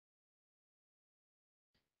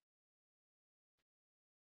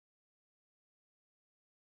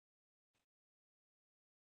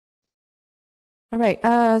All right.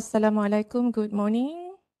 Assalamualaikum. Good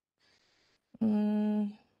morning.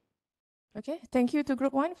 Okay. Thank you to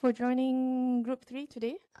Group 1 for joining Group 3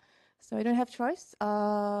 today. So I don't have choice.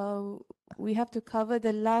 We have to cover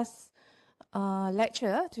the last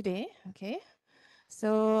lecture today. Okay.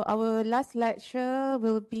 So our last lecture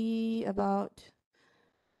will be about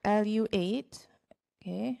LU8.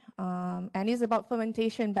 Okay. And it's about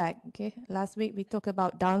fermentation back. Okay. Last week we talked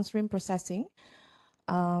about downstream processing.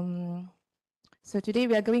 So today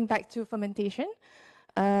we are going back to fermentation.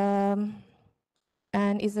 And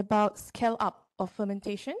it's about scale up of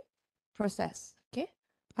fermentation process. Okay,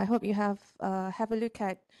 I hope you have a look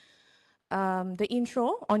at the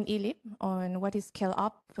intro on ELIP on what is scale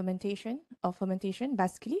up fermentation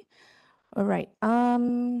basically. All right.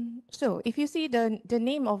 So if you see the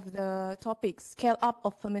name of the topic, scale up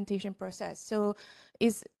of fermentation process. So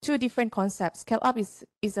it's two different concepts. Scale up is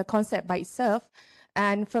a concept by itself,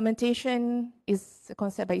 and fermentation is a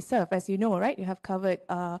concept by itself. As you know, right? You have covered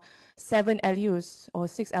 7 LUs or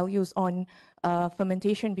 6 LUs on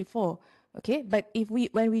fermentation before. Okay, but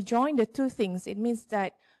when we join the two things, it means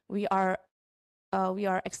that we are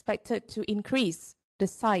expected to increase the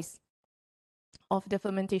size of the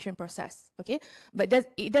fermentation process. Okay, but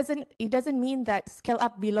it doesn't mean that scale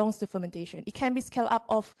up belongs to fermentation. It can be scale up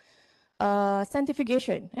of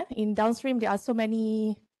centrifugation. In downstream, there are so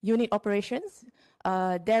many unit operations.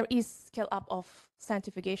 There is scale up of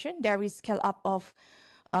centrifugation. There is scale up of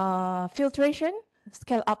filtration,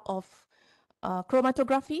 scale up of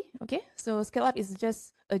chromatography. Okay, so scale up is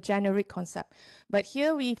just a generic concept, but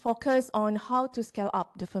here we focus on how to scale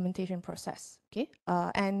up the fermentation process. Okay,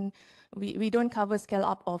 and we don't cover scale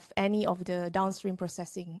up of any of the downstream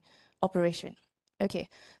processing operation. Okay,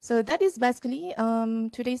 so that is basically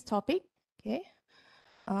today's topic. Okay,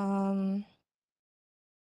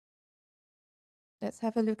 let's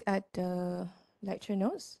have a look at the lecture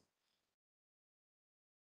notes.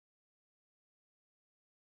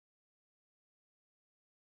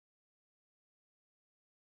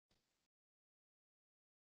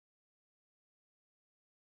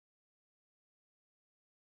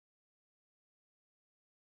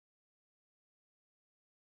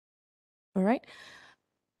 All right.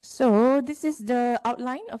 So this is the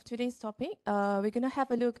outline of today's topic. We're going to have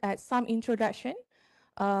a look at some introduction,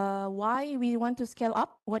 why we want to scale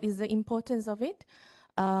up, what is the importance of it,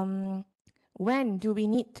 when do we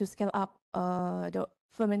need to scale up the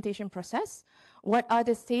fermentation process, what are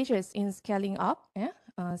the stages in scaling up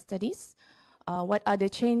studies, what are the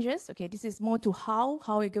changes? Okay, this is more to how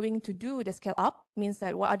we're going to do the scale up. Means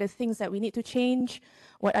that what are the things that we need to change?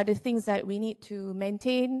 What are the things that we need to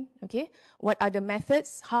maintain? Okay, what are the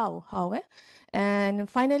methods? How? And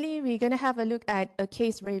finally, we're going to have a look at a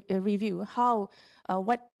case review. How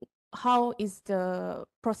is the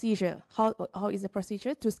procedure? How is the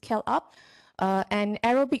procedure to scale up and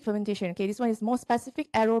aerobic fermentation? Okay, this one is more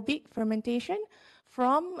specific. Aerobic fermentation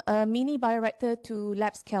from a mini bioreactor to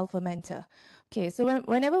lab scale fermenter. Okay, so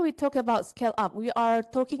whenever we talk about scale up, we are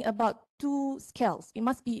talking about two scales. It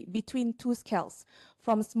must be between two scales,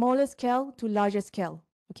 from smaller scale to larger scale.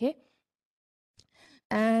 Okay,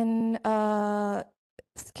 and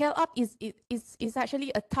scale up is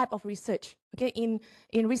actually a type of research. Okay, in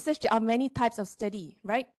research there are many types of study,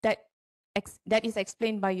 right? That is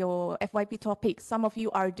explained by your FYP topic. Some of you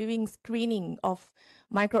are doing screening of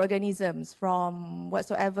microorganisms from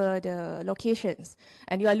whatsoever the locations,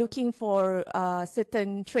 and you are looking for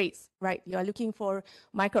certain traits, right? You are looking for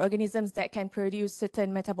microorganisms that can produce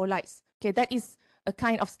certain metabolites. Okay, that is a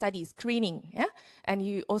kind of study, screening, yeah? And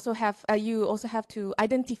you also have to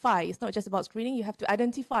identify, it's not just about screening, you have to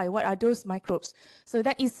identify what are those microbes. So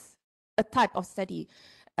that is a type of study.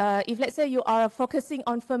 If let's say you are focusing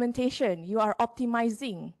on fermentation, you are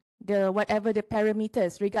optimizing whatever the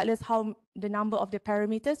parameters, regardless how the number of the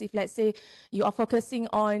parameters. If let's say you are focusing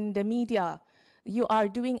on the media, you are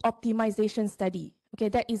doing optimization study. Okay,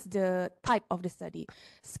 that is the type of the study.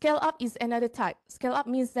 Scale up is another type. Scale up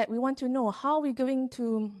means that we want to know how we're going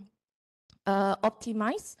to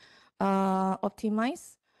optimize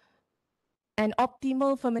and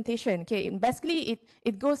optimal fermentation. Okay, and basically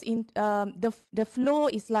it goes in the flow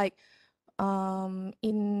is like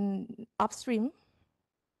in upstream.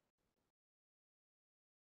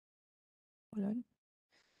 Hold on.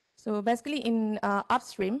 So basically in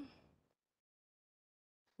upstream,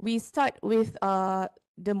 we start with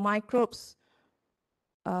the microbes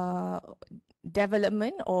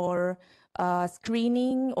development or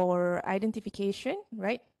screening or identification,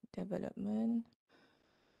 right? Development,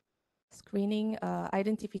 screening,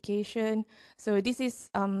 identification. So this is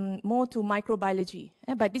more to microbiology,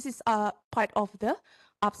 but this is part of the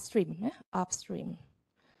upstream, upstream.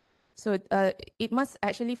 So it must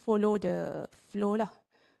actually follow the flow lah.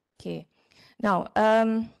 Okay. Now,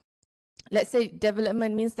 let's say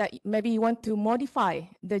development means that maybe you want to modify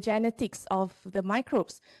the genetics of the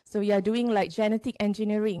microbes. So you are doing like genetic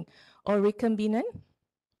engineering or recombinant.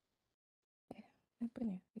 Apa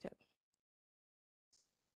ni? Sekejap.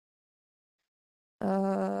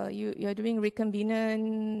 You're doing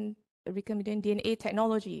recombinant DNA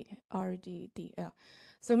technology, RDT. Yeah.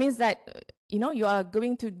 So it means that you are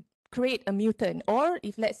going to create a mutant, or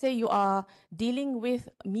if let's say you are dealing with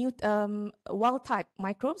wild type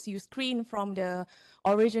microbes, you screen from the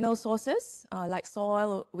original sources like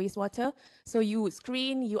soil or wastewater. So you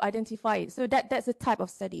screen, you identify it. So that's a type of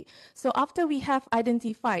study. So after we have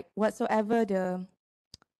identified whatsoever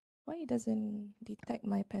why it doesn't detect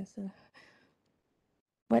my pencil?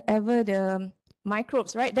 Whatever the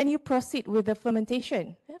microbes, right? Then you proceed with the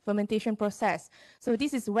fermentation process. So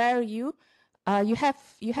this is where you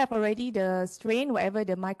have already the strain, whatever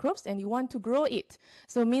the microbes, and you want to grow it.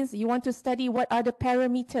 So it means you want to study what are the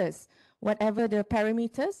parameters, whatever the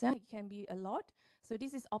parameters. It can be a lot. So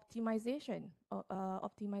this is optimization.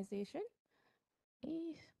 Optimization.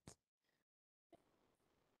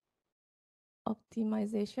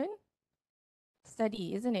 Optimization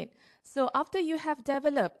study, isn't it? So after you have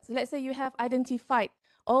developed, let's say you have identified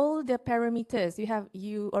all the parameters,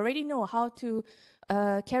 you already know how to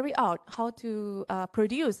carry out, how to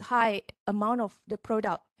produce high amount of the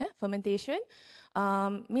product. Fermentation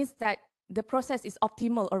means that the process is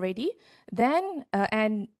optimal already. Then,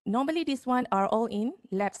 and normally these one are all in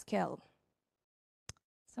lab scale.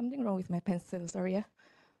 Something wrong with my pencil, sorry. It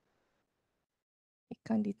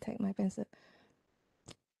can't detect my pencil.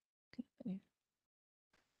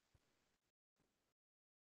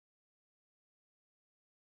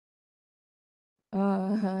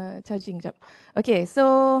 Charging. Okay,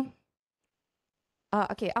 so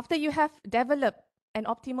okay, after you have developed an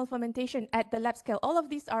optimal fermentation at the lab scale, all of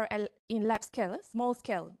these are in lab scale. Small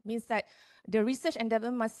scale means that the research and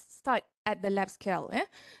development must start at the lab scale.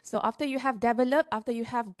 So after you have developed, after you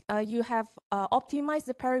have optimized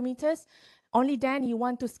the parameters, only then you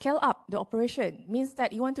want to scale up the operation. Means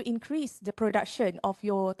that you want to increase the production of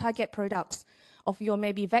your target products, of your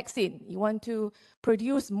maybe vaccine. You want to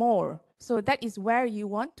produce more. So that is where you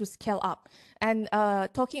want to scale up. And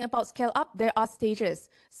talking about scale up, there are stages.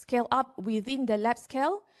 Scale up within the lab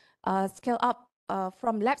scale, scale up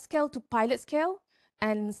from lab scale to pilot scale,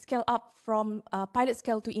 and scale up from pilot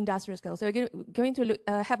scale to industrial scale. So we're going to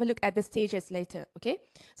have a look at the stages later, okay?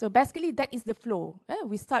 So basically that is the flow.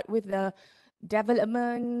 We start with the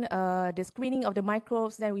development, the screening of the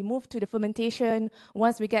microbes, then we move to the fermentation.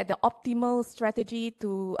 Once we get the optimal strategy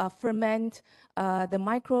to ferment the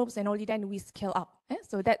microbes, and only then we scale up.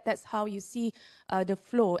 So that's how you see the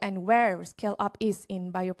flow and where scale up is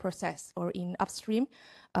in bioprocess or in upstream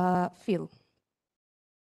field.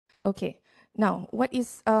 Okay, now what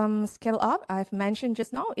is scale up? I've mentioned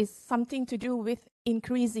just now is something to do with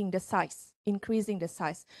increasing the size,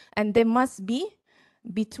 and there must be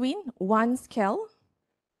between one scale,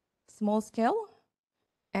 small scale,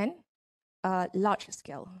 and large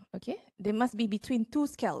scale. Okay, they must be between two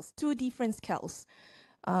scales, two different scales.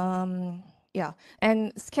 Yeah,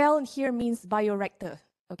 and scale here means bioreactor.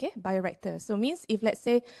 Okay, bioreactor. So means if let's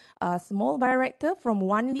say a small bioreactor from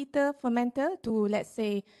 1 liter fermenter to let's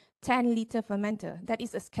say 10 liter fermenter, that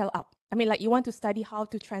is a scale up. I mean, like you want to study how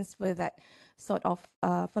to transfer that sort of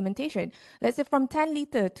fermentation. Let's say from 10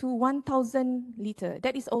 liter to 1000 liter,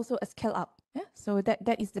 that is also a scale up. Yeah? So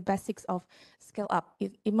that is the basics of scale up.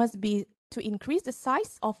 It must be to increase the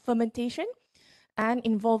size of fermentation and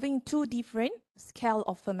involving two different scale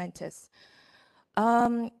of fermenters.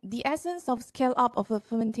 The essence of scale up of a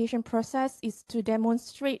fermentation process is to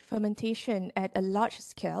demonstrate fermentation at a large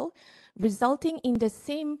scale, resulting in the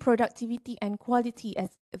same productivity and quality as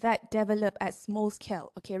that developed at small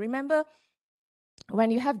scale. Okay, remember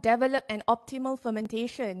when you have developed an optimal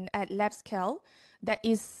fermentation at lab scale, that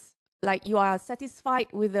is like you are satisfied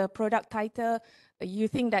with the product title, you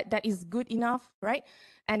think that that is good enough, right?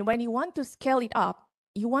 And when you want to scale it up,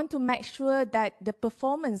 you want to make sure that the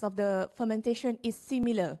performance of the fermentation is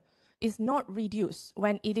similar, is not reduced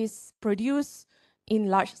when it is produced in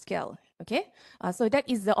large scale. Okay, so that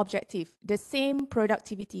is the objective, the same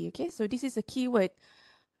productivity. Okay, so this is a keyword.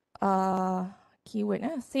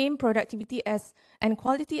 Same productivity as and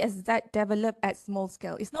quality as that developed at small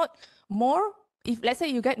scale. It's not more. If let's say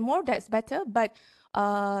you get more, that's better. But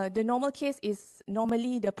the normal case is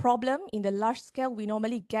normally the problem in the large scale. We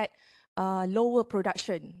normally get lower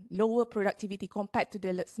production, lower productivity compared to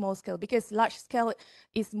the small scale, because large scale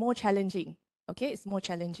is more challenging. Okay, it's more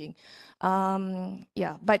challenging.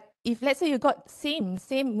 Yeah, but if let's say you got same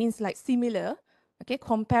means like similar, okay,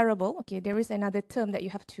 comparable. Okay, there is another term that you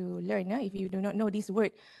have to learn. If you do not know this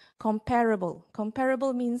word, comparable.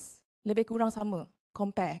 Comparable means lebih kurang sama.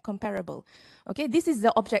 Comparable. Okay, this is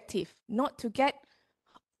the objective, not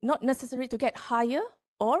necessary to get higher,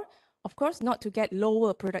 or of course not to get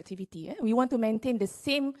lower productivity. We want to maintain the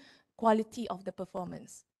same quality of the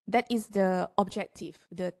performance. That is the objective,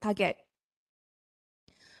 the target.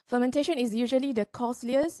 Fermentation is usually the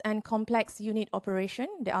costliest and complex unit operation.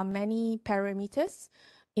 There are many parameters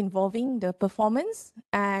involving the performance,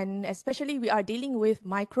 and especially we are dealing with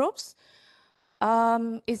microbes.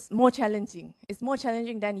 It's more challenging. It's more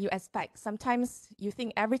challenging than you expect. Sometimes you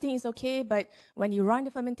think everything is okay, but when you run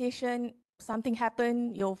the fermentation, something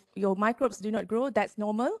happens, your microbes do not grow. That's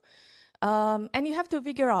normal. And you have to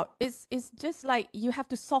figure out, it's just like you have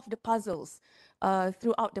to solve the puzzles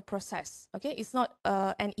throughout the process. Okay, it's not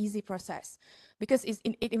an easy process because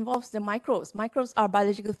it involves the microbes. Microbes are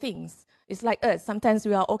biological things. It's like us. Sometimes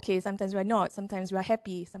we are okay, sometimes we're not. Sometimes we're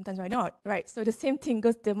happy, sometimes we're not. Right? So the same thing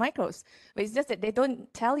goes to the microbes, but it's just that they don't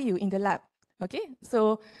tell you in the lab. Okay,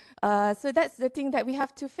 so that's the thing that we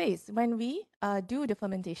have to face when we do the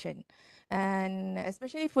fermentation. And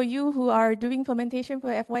especially for you who are doing fermentation for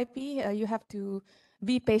FYP, you have to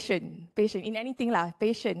be patient in anything lah,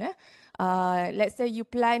 patient. Let's say you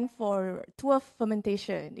plan for 12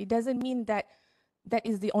 fermentation. It doesn't mean that that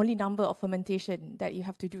is the only number of fermentation that you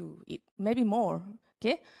have to do. It may be more,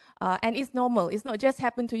 okay? And it's normal. It's not just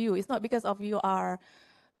happen to you. It's not because of you are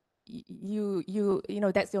you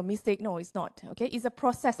know that's your mistake. No, it's not. Okay, it's a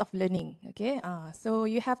process of learning. Okay, so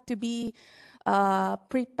you have to be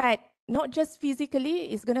prepared, not just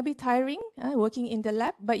physically. It's going to be tiring working in the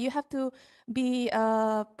lab, but you have to be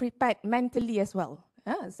prepared mentally as well.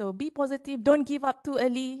 So be positive, don't give up too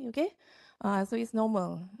early. Okay, so it's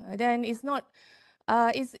normal. Then it's not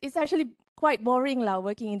it's actually quite boring lah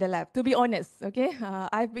working in the lab, to be honest. Okay,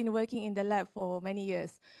 I've been working in the lab for many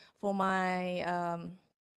years. For my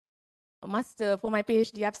master, for my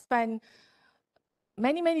PhD, I've spent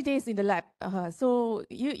many days in the lab. So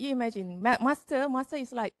you imagine, master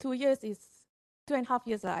is like 2 years, is 2.5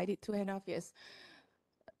 years lah. I did 2.5 years.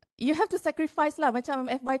 You have to sacrifice lah. Macam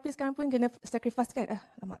FYP sekarang pun kena sacrifice kan.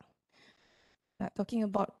 Lama. Talking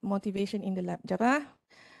about motivation in the lab. Sekejap ah.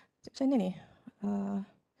 Macam mana ni?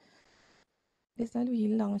 Dia selalu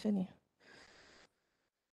hilang macam ni.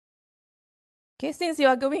 Okay, since you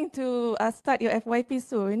are going to start your FYP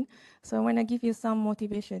soon, so I want to give you some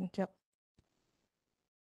motivation. Sekejap.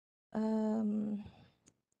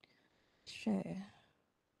 Share.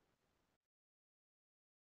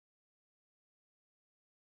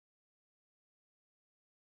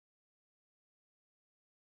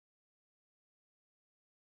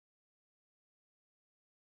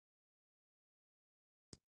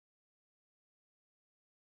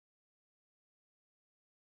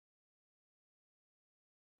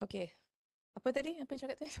 Okay. Apa tadi? Apa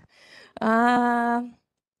cakap tadi?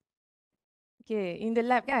 Okay, in the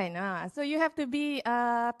lab kan. So you have to be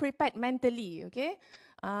prepared mentally, okay?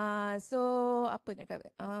 So apa nak kata?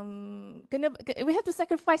 We have to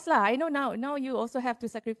sacrifice lah. I know now you also have to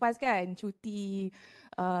sacrifice kan, cuti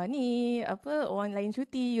ni apa orang lain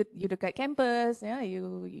cuti, you dekat campus,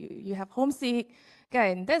 you have homesick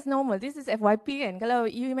kan. That's normal. This is FYP kan. Kalau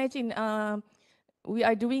you imagine we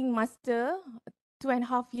are doing master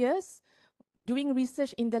 2.5 years doing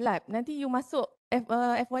research in the lab. Nanti you masuk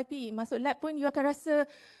FYP, masuk lab pun you akan rasa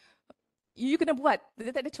you kena buat,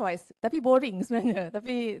 dia tak ada choice. Tapi boring sebenarnya.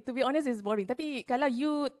 Tapi to be honest it's boring. Tapi kalau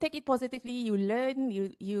you take it positively, you learn,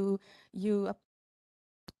 you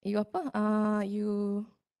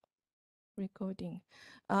recording.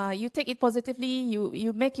 You take it positively,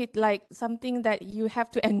 you make it like something that you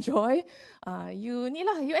have to enjoy. You ni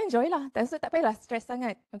lah, you enjoy lah. Tak payahlah stress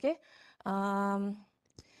sangat, okay?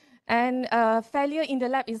 And failure in the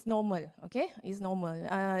lab is normal, okay? It's normal.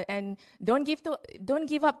 And don't give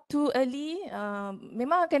up too early.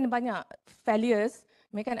 Memang akan banyak failures.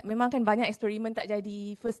 Memang akan banyak eksperimen tak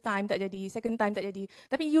jadi, first time tak jadi, second time tak jadi.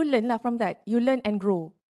 Tapi you learn lah from that. You learn and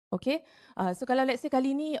grow. Okay, so kalau let's say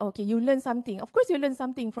kali ni, okay, you learn something. Of course, you learn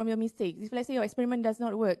something from your mistakes. If let's say your experiment does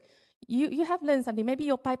not work, you have learned something. Maybe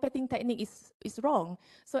your pipetting technique is wrong.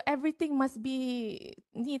 So everything must be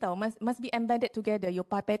must be embedded together. Your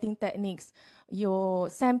pipetting techniques,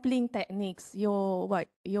 your sampling techniques, your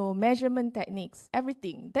measurement techniques,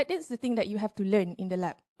 everything. That is the thing that you have to learn in the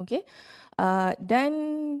lab. Okay,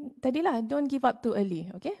 then tadilah, don't give up too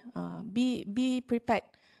early. Okay, be prepared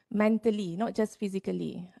mentally, not just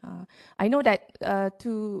physically. I know that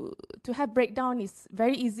to have breakdown is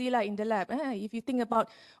very easy lah in the lab. If you think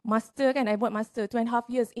about master kan, I buat master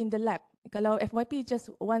 2.5 years in the lab. Kalau FYP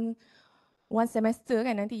just one semester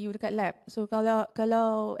kan, nanti you dekat lab. So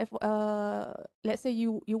kalau let's say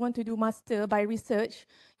you want to do master by research,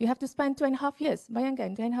 you have to spend 2.5 years.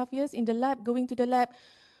 Bayangkan 2.5 years in the lab, going to the lab.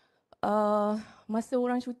 Masa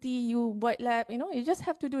orang cuti, you buat lab, you just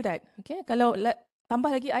have to do that. Okay, kalau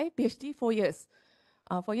tambah lagi I PhD 4 years.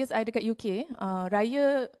 4 years I dekat UK.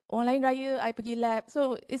 Raya, online raya, I pergi lab.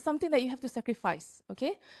 So it's something that you have to sacrifice.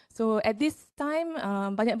 Okay, so at this time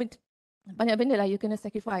banyak benda lah you kena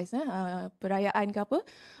sacrifice. Perayaan ke apa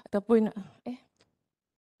ataupun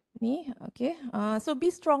ni. Okay, so be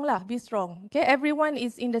strong lah, be strong. Okay, everyone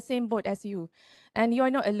is in the same boat as you, and you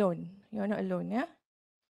are not alone. You are not alone. Yeah.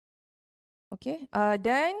 Okay,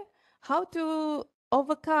 then how to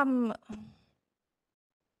overcome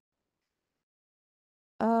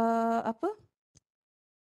apa?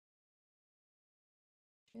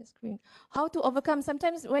 Share screen. How to overcome,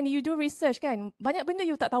 sometimes when you do research kan, banyak benda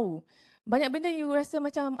you tak tahu. Banyak benda you rasa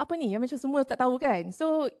macam apa ni, macam semua tak tahu kan.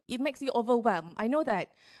 So it makes you overwhelmed. I know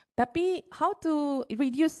that. Tapi how to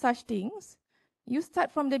reduce such things? You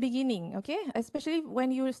start from the beginning, okay? Especially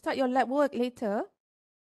when you start your lab work later.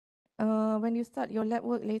 Please start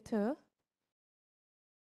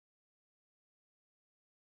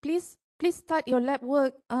your lab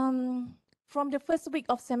work from the first week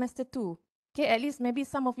of semester 2. Okay, at least maybe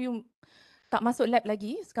some of you tak masuk lab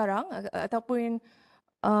lagi sekarang, ataupun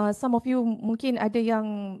some of you mungkin ada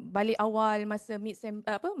yang balik awal masa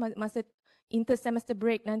masa inter semester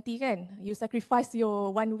break nanti kan. You sacrifice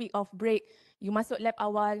your 1 week of break, you masuk lab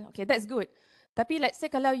awal. Okay, that's good. Tapi let's say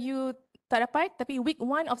kalau you tak dapat, tapi week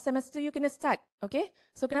 1 of semester you kena start. Okay,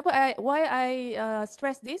 so why I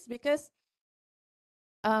stress this, because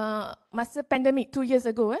masa pandemic 2 years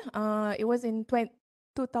ago, it was in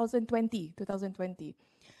 2020.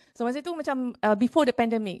 So masa tu macam before the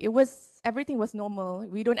pandemic, everything was normal.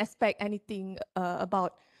 We don't expect anything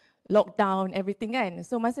about lockdown, everything kan.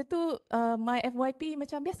 So masa tu my FYP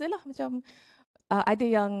macam biasalah, macam ada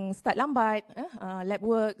yang start lambat, lab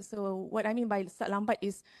work. So what I mean by start lambat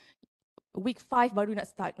is week 5 baru nak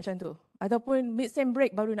start macam tu, ataupun mid-sem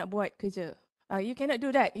break baru nak buat kerja. You cannot do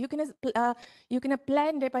that. You kena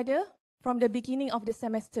plan daripada from the beginning of the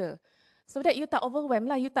semester, so that you tak overwhelmed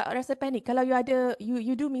lah, you tak rasa panic. Kalau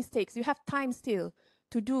you do mistakes, you have time still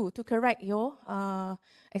to correct your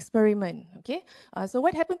experiment. Okay, so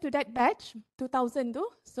what happened to that batch 2000 tu?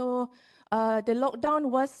 So the lockdown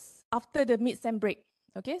was after the mid-sem break.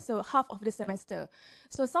 Okay, so half of the semester.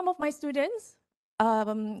 So some of the students,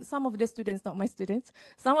 not my students,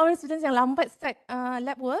 some of the students yang lambat start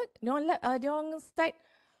lab work, diorang start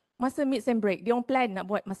masa mid-sem break. Diorang plan nak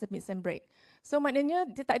buat masa mid-sem break. So maknanya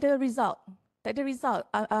dia tak ada result.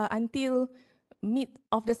 Until mid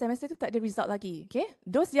of the semester tu tak ada result lagi. Okay,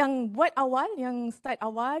 those yang buat awal, yang start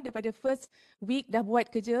awal daripada first week dah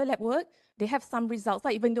buat kerja lab work, they have some results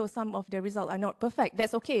lah, even though some of the results are not perfect.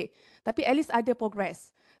 That's okay, tapi at least ada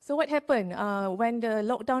progress. So what happened when the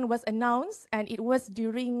lockdown was announced, and it was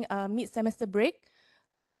during mid-semester break,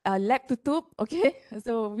 lab tutup, okay?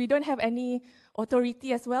 So we don't have any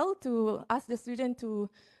authority as well to ask the student to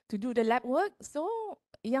do the lab work. So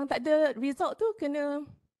yang tak ada result tu kena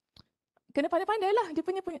pandai-pandai lah dia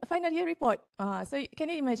punya final year report. So can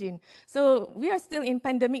you imagine? So we are still in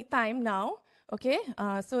pandemic time now, okay?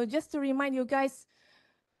 So just to remind you guys,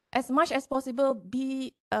 as much as possible,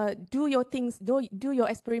 do your things, do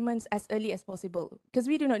your experiments as early as possible, because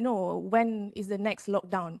we do not know when is the next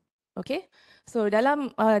lockdown. Okay, so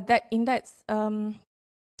in that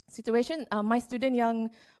situation, my student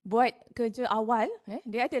yang buat kerja awal,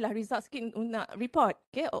 dia adalah result sikit nak report.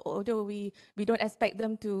 Okay, although we don't expect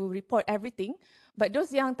them to report everything, but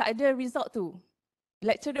those yang tak ada result tu,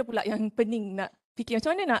 lecturer pula yang pening nak fikir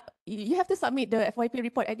macam mana nak, you have to submit the FYP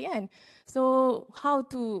report at the end. So how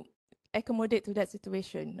to accommodate to that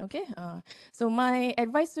situation, okay? So my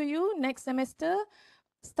advice to you, next semester,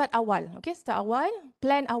 start awal, okay? Start awal,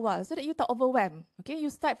 plan awal, so that you tak overwhelm, okay?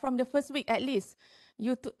 You start from the first week at least.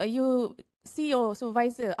 You see your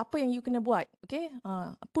supervisor, apa yang you kena buat, okay?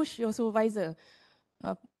 Push your supervisor,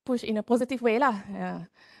 push in a positive way lah.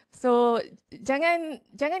 So jangan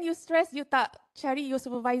you stress, you tak cari your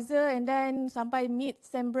supervisor, and then sampai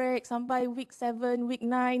mid-sem break, sampai week 7, week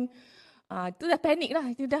 9, tu dah panik lah,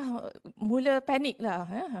 itu dah mula panik lah.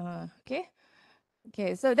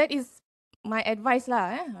 Okay, so that is my advice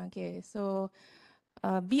lah. Okay, so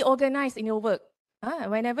be organized in your work.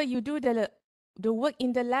 Whenever you do the work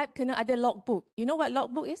in the lab, kena ada logbook. You know what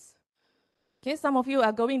logbook is? Okay, some of you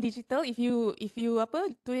are going digital. If you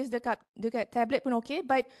apa tulis dekat tablet pun okay.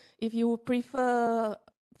 But if you prefer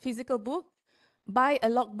physical book, buy a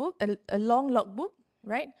logbook, a long logbook,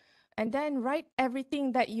 right? And then write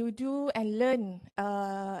everything that you do and learn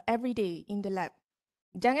every day in the lab.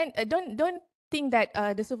 Jangan don't think that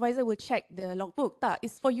the supervisor will check the logbook. Tak,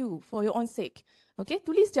 it's for you, for your own sake. Okay,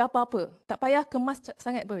 tulis je apa-apa. Tak payah kemas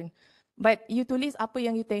sangat pun. But you tulis apa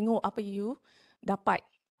yang you tengok, apa you dapat,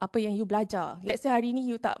 apa yang you belajar. Let's say hari ni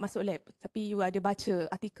you tak masuk lab, tapi you ada baca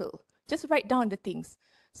artikel. Just write down the things.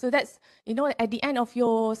 So that's, you know, at the end of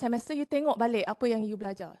your semester, you tengok balik apa yang you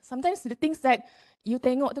belajar. Sometimes the things that you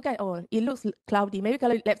tengok tu kan, oh, it looks cloudy. Maybe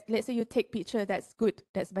kalau let's say you take picture, that's good,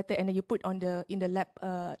 that's better, and then you put on in the lab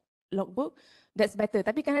logbook, that's better.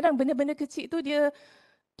 Tapi kadang-kadang benda-benda kecil tu dia,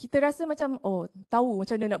 kita rasa macam, oh, tahu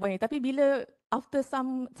macam mana nak buat ni. Tapi bila after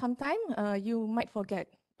some time, you might forget,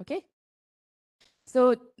 okay?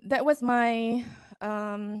 So that was my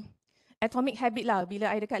atomic habit lah. Bila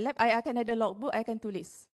I dekat lab, I akan ada logbook, I akan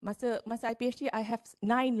tulis. Masa I PhD, I have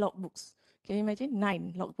 9 logbooks. Can you imagine?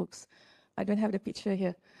 9 logbooks. I don't have the picture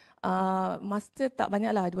here. Master tak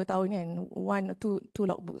banyak lah, 2 tahun kan. 1 or 2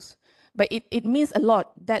 logbooks. But it means a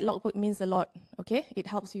lot. That logbook means a lot. Okay, it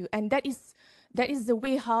helps you, and that is the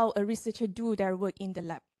way how a researcher do their work in the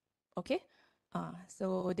lab. Okay,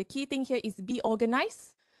 so the key thing here is be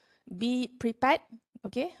organized, be prepared.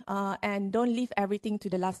 Okay, and don't leave everything to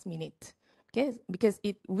the last minute. Okay, because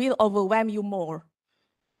it will overwhelm you more.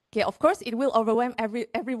 Okay, of course it will overwhelm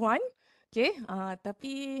everyone. Okay,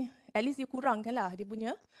 tapi at least you kurangkan lah dia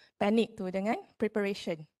punya panic tu dengan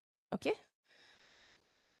preparation. Okay.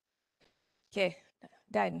 Okay,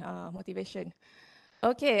 done. Motivation.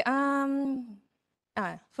 Okay.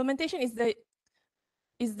 Fermentation is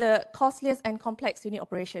the costliest and complex unit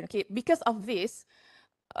operation. Okay, because of this,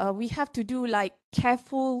 we have to do like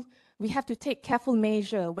we have to take careful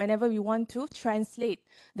measure whenever we want to translate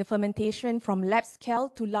the fermentation from lab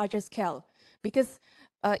scale to larger scale. Because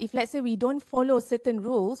if let's say we don't follow certain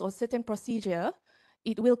rules or certain procedure,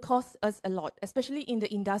 it will cost us a lot, especially in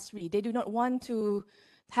the industry. They do not want to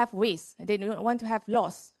have waste. They do not want to have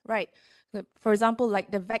loss, right? For example, like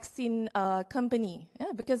the vaccine company,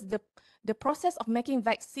 because the process of making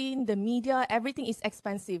vaccine, the media, everything is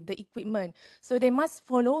expensive, the equipment. So they must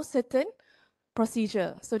follow certain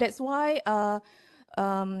procedure. So that's why a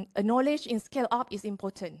knowledge in scale up is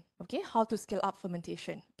important, okay? How to scale up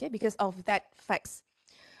fermentation, okay? Because of that facts.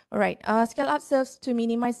 All right, scale up serves to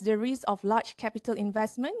minimize the risk of large capital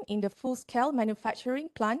investment in the full-scale manufacturing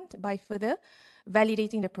plant by further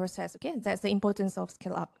validating the process, okay? That's the importance of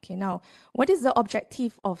scale up. Okay, now, what is the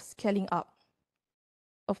objective of scaling up?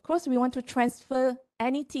 Of course, we want to transfer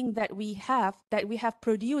anything that we have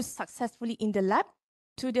produced successfully in the lab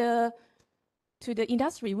to the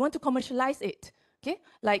industry. We want to commercialize it, okay?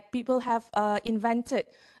 Like people have invented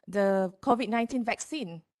the COVID-19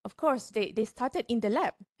 vaccine. Of course, they started in the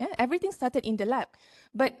lab. Yeah? Everything started in the lab.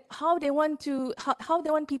 But how they want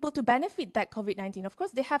people to benefit that COVID-19? Of course,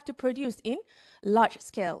 they have to produce in large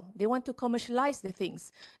scale. They want to commercialize the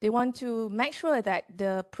things. They want to make sure that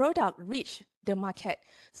the product reach the market.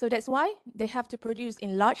 So that's why they have to produce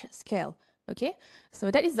in large scale. Okay, so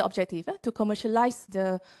that is the objective, to commercialize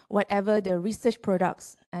the research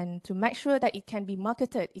products and to make sure that it can be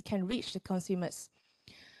marketed, it can reach the consumers.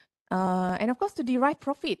 And of course, to derive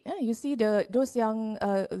profit. You see those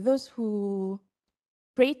who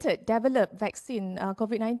developed vaccine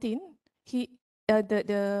COVID-19,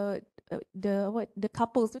 the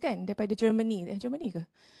couples tu kan daripada Germany ke?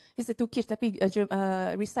 It's the 2 kids tapi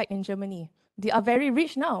reside in Germany. They are very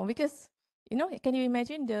rich now because, you know, can you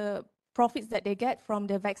imagine the profits that they get from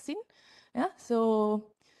the vaccine? Yeah, so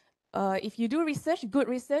if you do research, good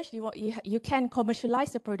research, you can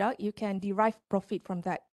commercialize the product, you can derive profit from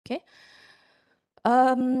that. Okay.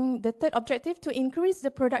 The third objective, to increase the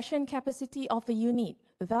production capacity of a unit,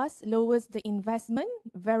 thus lowers the investment,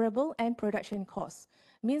 variable, and production costs.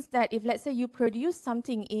 Means that if let's say you produce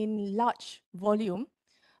something in large volume,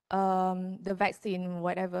 the vaccine,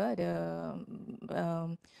 whatever,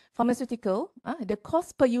 the pharmaceutical, the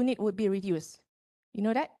cost per unit would be reduced. You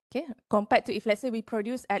know that? Okay, compared to if let's say we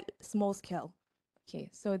produce at small scale. Okay,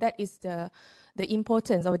 so that is the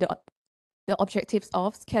importance or the objectives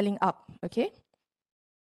of scaling up. Okay.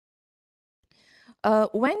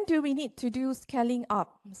 When do we need to do scaling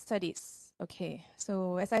up studies? Okay,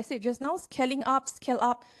 so as I said just now, scale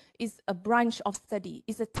up is a branch of study,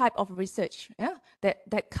 is a type of research, yeah,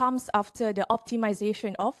 that comes after the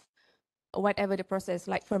optimization of whatever the process,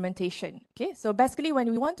 like fermentation. Okay, so basically when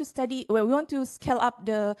we want to scale up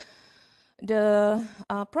the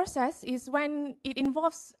process is when it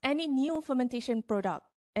involves any new fermentation product,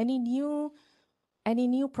 any new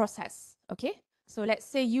process. Okay, so let's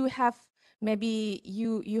say you have maybe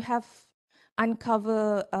you have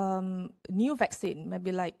uncover new vaccine,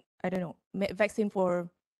 maybe like I don't know, vaccine for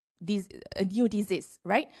this a new disease,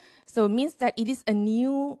 right? So it means that it is a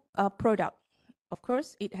new product. Of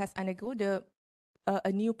course, it has undergo the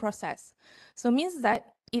a new process. So it means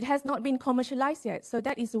that it has not been commercialized yet. So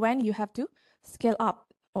that is when you have to scale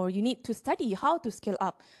up, or you need to study how to scale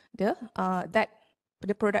up the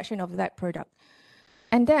the production of that product.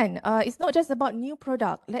 And then it's not just about new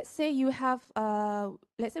product. Let's say you have,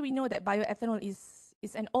 let's say we know that bioethanol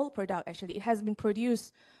is an old product. Actually, it has been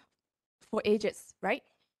produced for ages, right?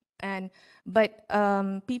 But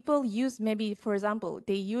people use, maybe for example,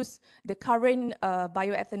 they use the current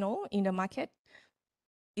bioethanol in the market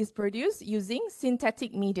is produced using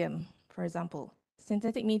synthetic medium. For example,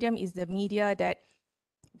 synthetic medium is the media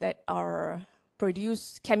that are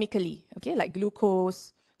produced chemically, okay, like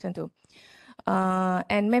glucose, contoh.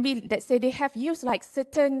 And maybe let's say they have used like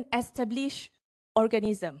certain established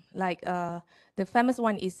organism, like the famous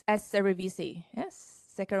one is S. cerevisiae, yes,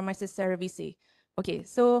 Saccharomyces cerevisiae. Okay,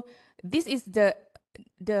 so this is the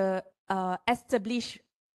established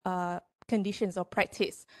conditions or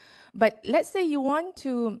practice. But let's say you want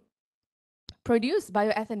to produce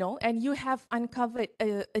bioethanol and you have uncovered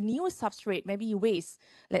a new substrate, maybe waste,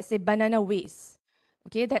 let's say banana waste,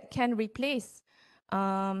 okay, that can replace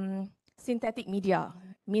synthetic media.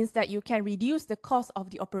 Means that you can reduce the cost of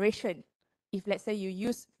the operation if let's say you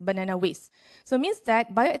use banana waste. So it means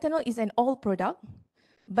that bioethanol is an old product,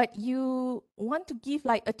 but you want to give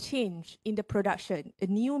like a change in the production, a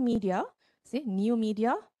new media, see, new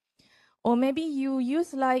media, or maybe you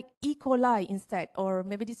use like E. coli instead, or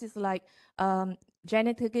maybe this is like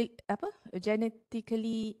genetically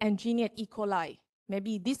engineered E. coli.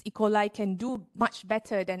 Maybe this E. coli can do much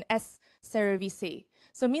better than S. cerevisiae.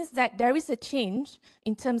 So it means that there is a change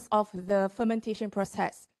in terms of the fermentation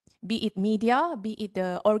process, be it media, be it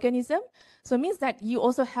the organism. So it means that you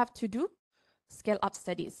also have to do scale up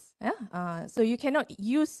studies. Yeah? So you cannot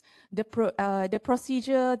use the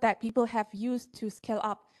procedure that people have used to scale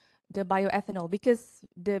up the bioethanol because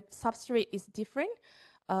the substrate is different,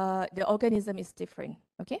 the organism is different,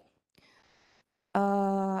 okay?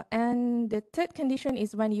 And the third condition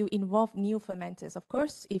is when you involve new fermenters. Of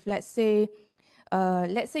course, if let's say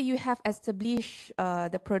you have established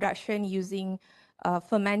the production using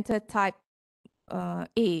fermenter type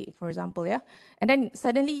A, for example, yeah, and then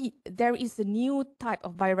suddenly there is a new type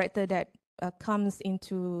of bioreactor that comes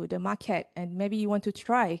into the market, and maybe you want to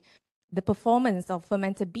try the performance of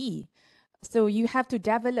fermenter B. So you have to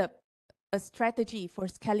develop a strategy for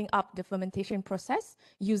scaling up the fermentation process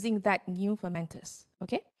using that new fermenters,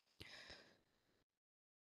 okay?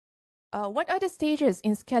 What are the stages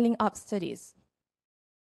in scaling up studies?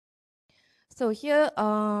 So here,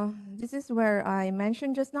 this is where I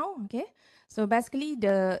mentioned just now, okay? So basically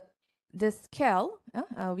the scale,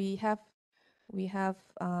 we have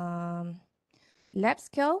lab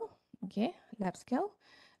scale, okay, lab scale,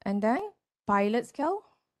 and then pilot scale,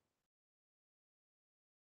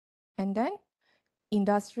 and then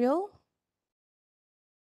industrial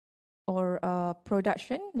or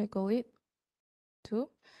production, they call it, to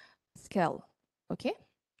scale, okay?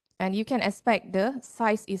 And you can expect the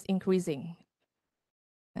size is increasing,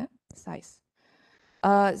 size.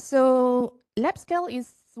 So lab scale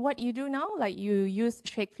is what you do now, like you use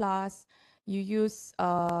shake flask, you use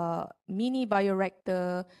mini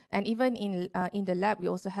bioreactor, and even in the lab, we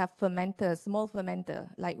also have fermenter, small fermenter,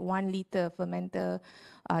 like 1 liter fermenter,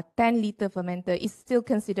 10 liter fermenter is still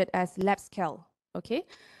considered as lab scale, okay?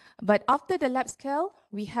 But after the lab scale,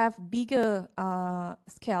 we have bigger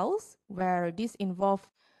scales where this involve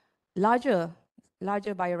larger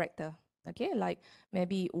bioreactor, okay, like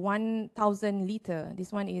maybe 1,000 liter.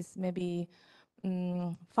 This one is maybe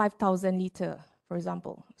 5,000 liter, for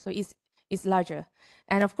example. So it's larger.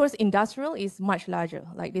 And of course, industrial is much larger,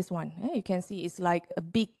 like this one. Yeah, you can see it's like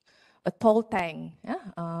a tall tank,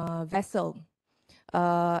 vessel.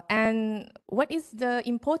 And what is the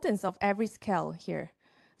importance of every scale here?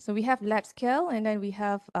 So we have lab scale, and then we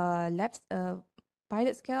have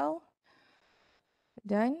pilot scale,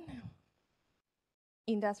 then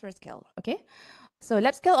industrial scale, okay? So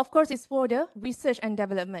lab scale, of course, is for the research and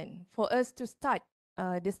development. For us to start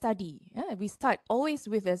the study, we start always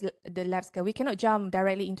with the lab scale. We cannot jump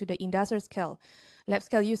directly into the industrial scale. Lab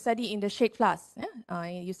scale, you study in the shake flask,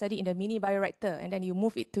 you study in the mini bioreactor, and then you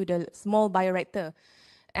move it to the small bioreactor.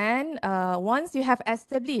 And once you have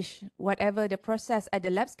established whatever the process at the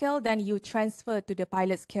lab scale, then you transfer to the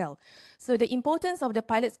pilot scale. So the importance of the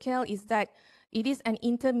pilot scale is that it is an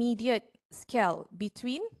intermediate scale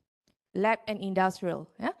between lab and industrial.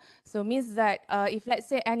 Yeah? So means that if let's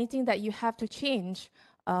say anything that you have to change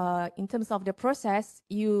in terms of the process,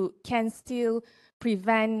 you can still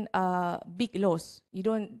prevent big loss. You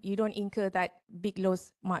don't incur that big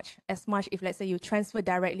loss as much if let's say you transfer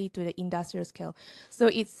directly to the industrial scale. So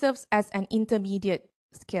it serves as an intermediate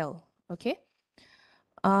scale. Okay.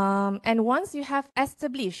 And once you have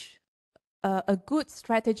established a good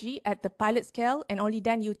strategy at the pilot scale, and only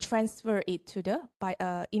then you transfer it to the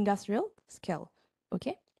industrial scale.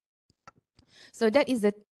 Okay. So that is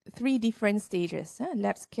the three different stages.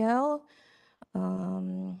 Lab scale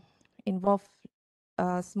involve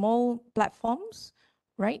small platforms,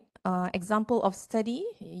 right? Example of study,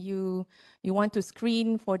 you want to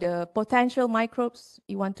screen for the potential microbes.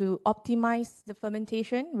 You want to optimize the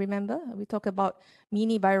fermentation. Remember, we talked about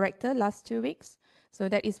mini bioreactor last 2 weeks. So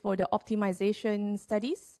that is for the optimization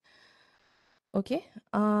studies. Okay.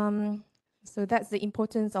 So that's the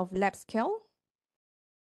importance of lab scale.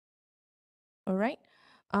 All right.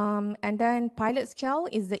 And then pilot scale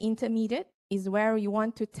is the intermediate, is where you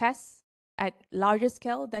want to test at larger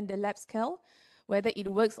scale than the lab scale, whether it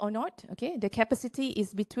works or not. Okay. The capacity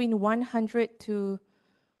is between 100 to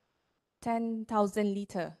 10,000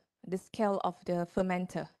 liter, the scale of the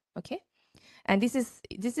fermenter. Okay. And this is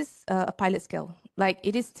a pilot scale. Like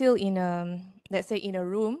it is still in let's say in a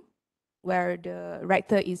room where the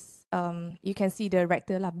reactor is, you can see the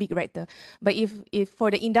reactor, big reactor. But if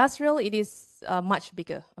for the industrial, it is much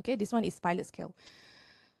bigger. Okay, this one is pilot scale.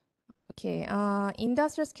 Okay,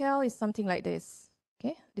 industrial scale is something like this.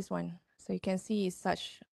 Okay, this one. So you can see it's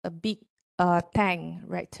such a big tank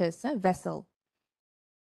reactors, vessel.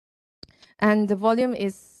 And the volume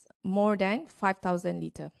is more than 5,000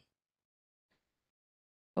 liter.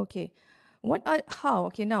 Okay, how?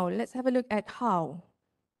 Okay, now let's have a look at how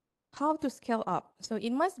to scale up. So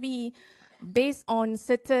it must be based on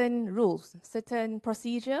certain rules, certain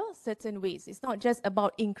procedure, certain ways. It's not just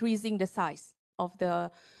about increasing the size of the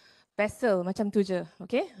vessel macam tu je.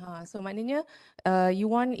 Okay, so maknanya you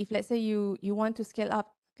want, if let's say you want to scale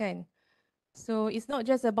up, kan? So it's not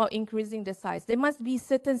just about increasing the size. There must be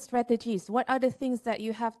certain strategies. What are the things that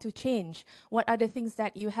you have to change? What are the things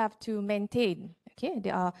that you have to maintain? Okay,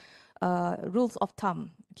 there are rules of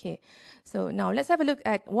thumb. Okay, so now let's have a look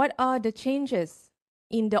at what are the changes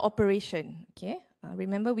in the operation. Okay,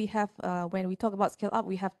 remember we have, when we talk about scale up,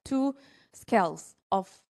 we have two scales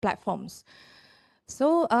of platforms.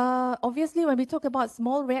 So obviously when we talk about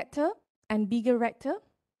small reactor and bigger reactor,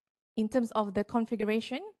 in terms of the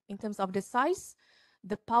configuration, in terms of the size,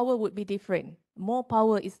 the power would be different. More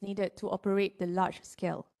power is needed to operate the large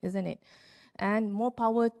scale, isn't it? And more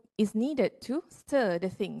power is needed to stir the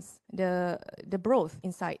things, the broth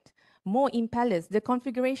inside. More impellers, the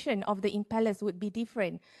configuration of the impellers would be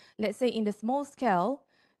different. Let's say in the small scale,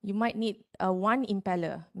 you might need one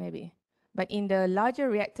impeller maybe. But in the larger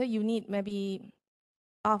reactor, you need maybe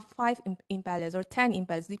 5 impellers or 10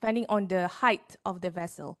 impellers, depending on the height of the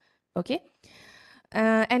vessel. Okay.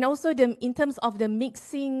 And also in terms of the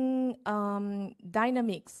mixing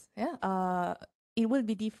dynamics, yeah, it will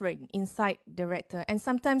be different inside the reactor. And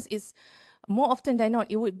sometimes it's more often than not,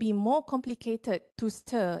 it would be more complicated to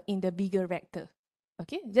stir in the bigger reactor.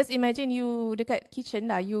 Okay, just imagine you dekat kitchen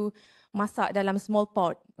lah, you masak dalam small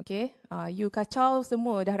pot, okay, you kacau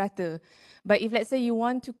semua dah rata. But if let's say you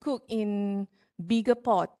want to cook in bigger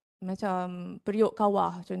pot, macam periuk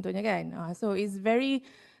kawah contohnya kan, so it's very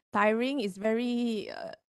tiring, it's very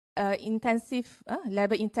intensive,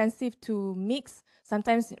 labor intensive to mix.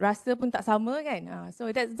 Sometimes rasa pun tak sama kan.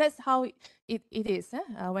 So that's how it is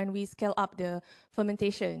when we scale up the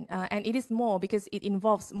fermentation. And it is more because it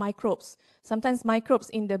involves microbes. Sometimes microbes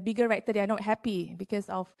in the bigger reactor, they are not happy because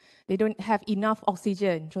of they don't have enough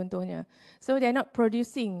oxygen contohnya. So they're not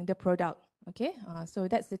producing the product. Okay, so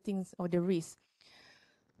that's the things or the risk.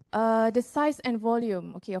 The size and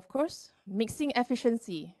volume, okay, of course, mixing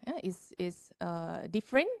efficiency is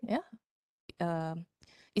different, yeah,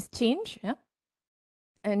 is changed, yeah.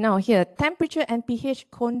 And now here, temperature and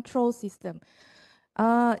pH control system.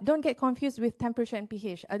 Don't get confused with temperature and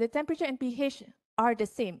pH. The temperature and pH are the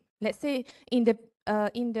same. Let's say in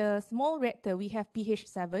the small reactor we have pH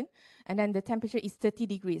 7, and then the temperature is 30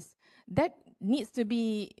 degrees. That needs to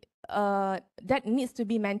be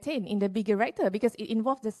maintained in the bigger reactor because it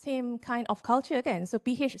involves the same kind of culture again. So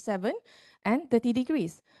pH 7 and 30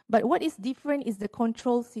 degrees. But what is different is the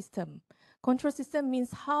control system. Control system means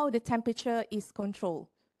how the temperature is controlled.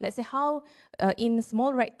 Let's say how in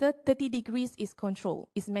small reactor 30 degrees is control,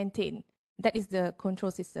 is maintained. That is the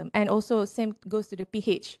control system. And also same goes to the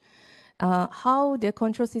pH. How the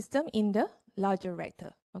control system in the larger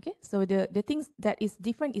reactor. Okay, so the things that is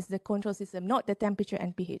different is the control system, not the temperature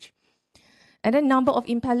and pH. And then number of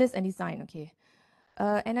impellers and design. Okay.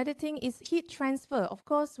 Another thing is heat transfer. Of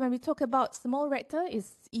course, when we talk about small reactor,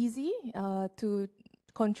 it's easy to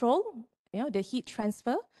control, the heat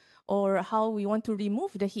transfer or how we want to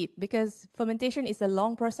remove the heat, because fermentation is a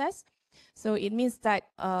long process. So it means that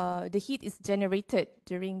the heat is generated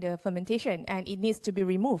during the fermentation and it needs to be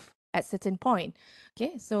removed at certain point.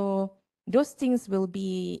 Okay, so those things will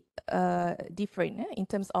be different in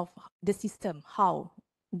terms of the system, how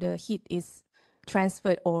the heat is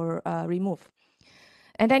transferred or removed.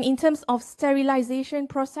 And then in terms of sterilization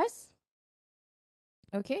process,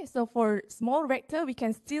 okay, so for small reactor, we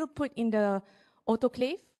can still put in the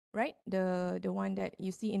autoclave, right? The one that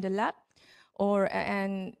you see in the lab.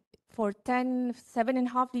 And for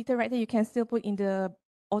 7.5 liter reactor, you can still put in the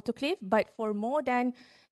autoclave, but for more than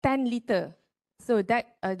 10 liter, so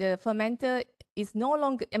that the fermenter is no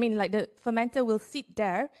longer, like the fermenter will sit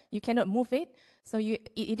there, you cannot move it. So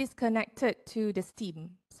it is connected to the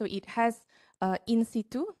steam. So it has in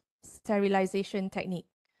situ sterilization technique.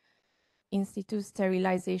 In situ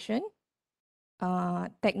sterilization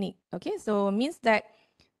technique. Okay, so it means that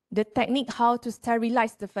the technique how to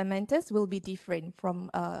sterilize the fermenters will be different from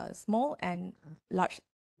small and large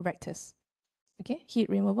reactors. Okay, heat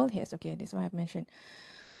removal, yes, okay, this one I've mentioned.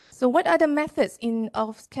 So what are the methods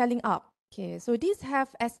of scaling up? Okay, so these have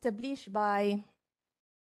established by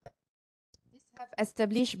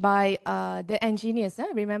the engineers.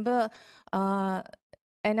 Remember,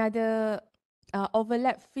 another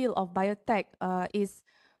overlap field of biotech is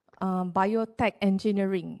biotech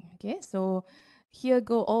engineering. Okay, so here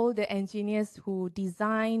go all the engineers who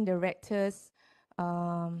design the reactors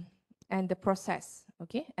and the process.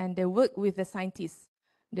 Okay, and they work with the scientists.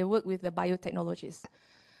 They work with the biotechnologists.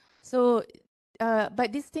 So,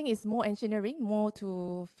 but this thing is more engineering, more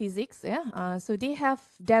to physics. Yeah. So they have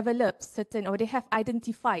developed they have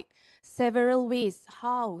identified several ways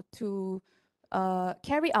how to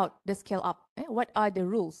carry out the scale up. What are the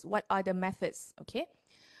rules? What are the methods? Okay.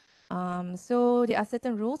 So there are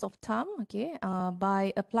certain rules of thumb. Okay.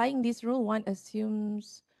 By applying this rule, one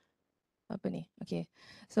assumes. Okay.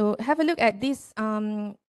 So have a look at these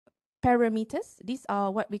parameters. These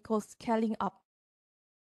are what we call scaling up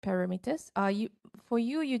parameters.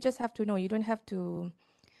 You just have to know. You don't have to.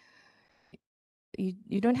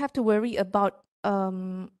 You don't have to worry about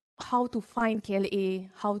how to find KLA,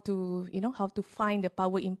 how to find the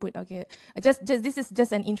power input. Okay, just this is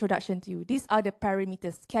just an introduction to you. These are the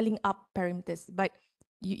parameters, scaling up parameters. But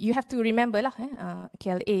you have to remember lah,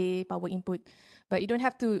 KLA, power input. But you don't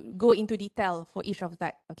have to go into detail for each of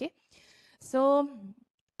that. Okay, so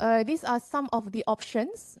these are some of the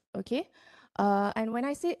options. Okay. And when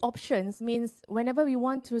I say options, means whenever we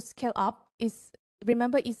want to scale up,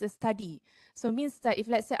 remember it's a study. So it means that if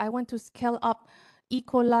let's say I want to scale up E.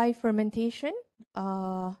 coli fermentation,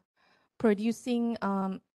 producing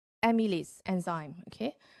amylase enzyme.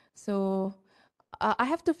 Okay, so I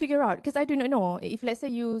have to figure out, because I do not know, if let's say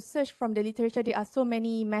you search from the literature, there are so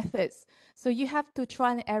many methods. So you have to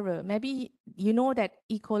try and error. Maybe you know that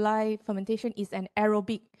E. coli fermentation is an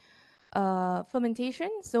aerobic fermentation.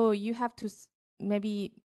 So you have to,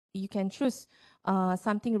 maybe you can choose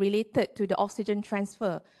something related to the oxygen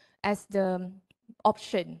transfer as the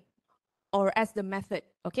option or as the method.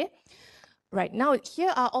 Okay. Right, now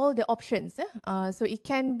here are all the options. So it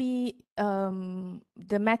can be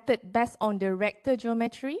the method based on the reactor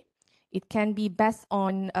geometry. It can be based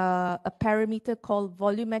on a parameter called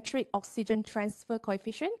volumetric oxygen transfer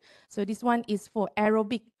coefficient. So this one is for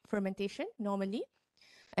aerobic fermentation normally.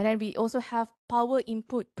 And then we also have power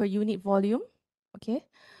input per unit volume. Okay.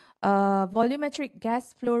 Volumetric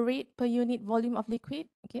gas flow rate per unit volume of liquid.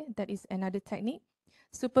 Okay, that is another technique.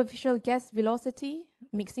 Superficial gas velocity,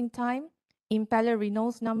 mixing time, impeller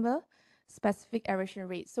Reynolds number, specific aeration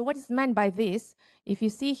rate. So what is meant by this? If you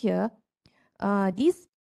see here, these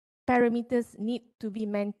parameters need to be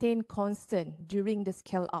maintained constant during the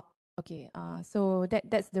scale up. Okay, so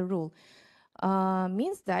that's the rule.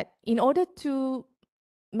 Means that in order to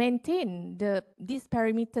maintain these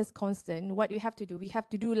parameters constant, what we have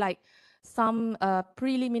to do like some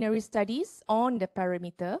preliminary studies on the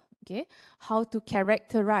parameter. Okay, how to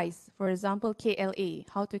characterize, for example, KLA,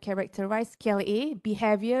 how to characterize KLA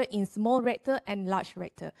behavior in small reactor and large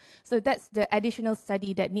reactor. So that's the additional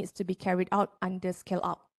study that needs to be carried out under scale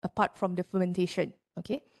up, apart from the fermentation.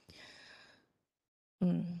 Okay.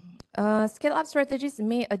 Scale-up strategies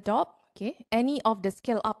may adopt, any of the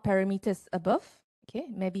scale-up parameters above.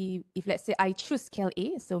 Maybe if let's say I choose scale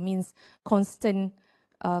A, so means constant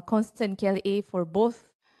KLA for both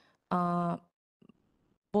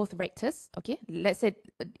vectors. Let's say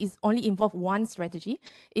it's only involve one strategy.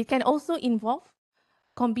 It can also involve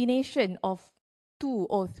combination of 2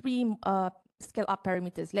 or 3 scale-up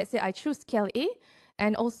parameters. Let's say I choose scale A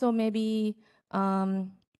and also maybe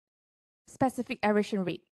specific aeration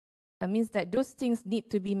rate. That means that those things need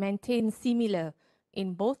to be maintained similar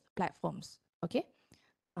in both platforms.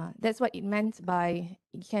 That's what it meant by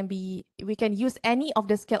we can use any of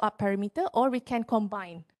the scale up parameter or we can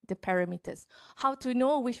combine the parameters. How to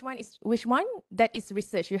know which one is which one? That is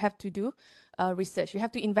research. You have to do research. You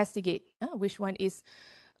have to investigate which one is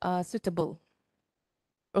suitable.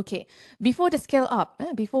 Before the scale up,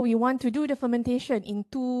 before we want to do the fermentation in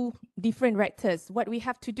 2 different reactors, what we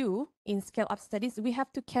have to do in scale up studies, we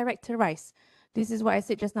have to characterize. This is what I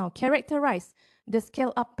said just now, characterize the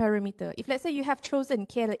scale up parameter. If let's say you have chosen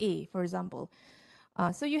KLA, for example,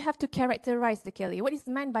 so you have to characterize the KLA. What is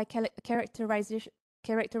meant by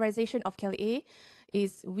characterization of KLA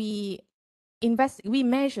is we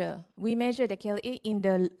measure the KLA in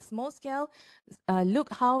the small scale, look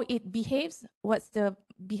how it behaves, what's the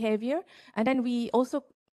behavior, and then we also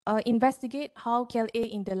investigate how KLA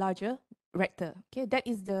in the larger reactor. That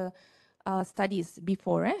is the studies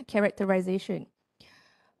before characterization.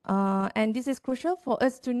 And this is crucial for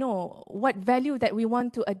us to know what value that we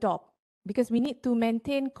want to adopt because we need to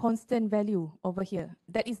maintain constant value over here.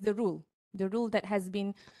 That is the rule that has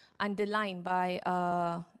been underlined by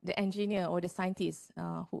the engineer or the scientists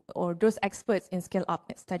or those experts in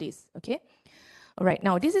scale-up studies. All right,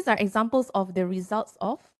 now this is our examples of the results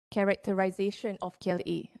of characterization of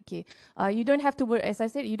KLA. You don't have to worry, as I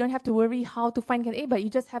said, you don't have to worry how to find KLA, but you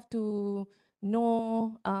just have to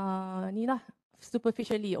know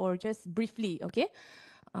superficially or just briefly.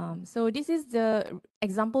 So this is the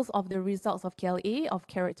examples of the results of KLA of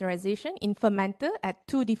characterization in fermenter at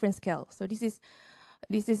 2 different scales. So this is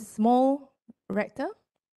small reactor.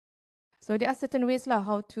 So there are certain ways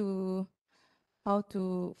how to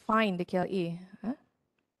find the KLA.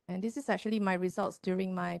 And this is actually my results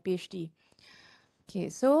during my PhD.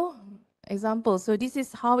 So example. So this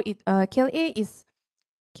is how it KLA is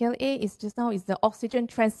just now is the oxygen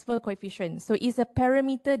transfer coefficient. So it's a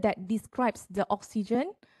parameter that describes the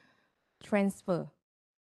oxygen transfer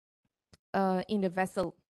in the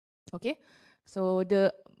vessel. So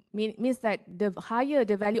the means that the higher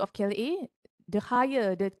the value of KLA, the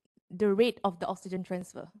higher the rate of the oxygen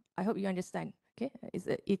transfer. I hope you understand.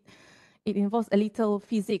 It involves a little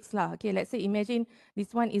physics lah. Let's say imagine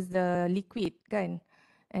this one is the liquid kan,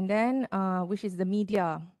 and then which is the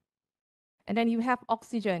media. And then you have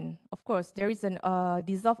oxygen. Of course, there is an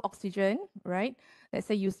dissolved oxygen, right? Let's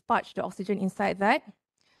say you sparge the oxygen inside that.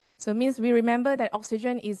 So it means we remember that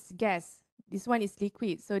oxygen is gas. This one is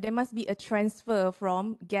liquid. So there must be a transfer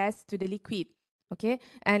from gas to the liquid.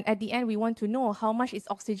 And at the end, we want to know how much is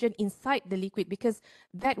oxygen inside the liquid because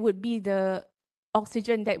that would be the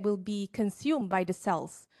oxygen that will be consumed by the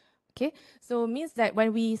cells. So it means that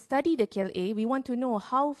when we study the KLA, we want to know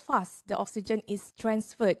how fast the oxygen is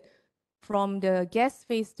transferred from the gas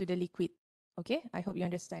phase to the liquid. I hope you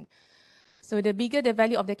understand. So the bigger the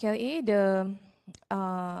value of the KLA, the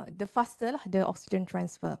faster the oxygen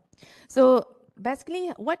transfer. So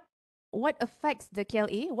basically, what affects the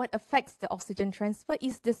KLA, what affects the oxygen transfer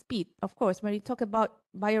is the speed. Of course, when we talk about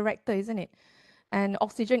bioreactor, isn't it? And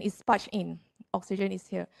oxygen is sparged in. Oxygen is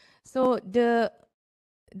here. So the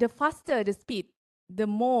faster the speed, the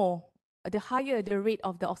higher the rate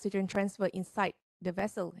of the oxygen transfer inside the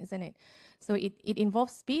vessel, isn't it? So it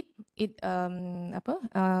involves speed, it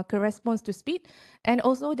corresponds to speed, and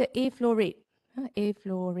also the airflow rate.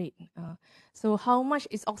 So how much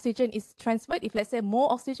is oxygen is transferred? If let's say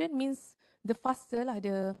more oxygen means the faster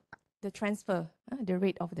the transfer, the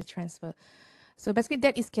rate of the transfer. So basically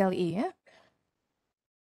that is KLA.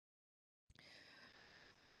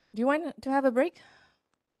 Do you want to have a break?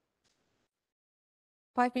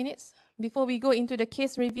 5 minutes before we go into the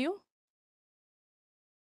case review?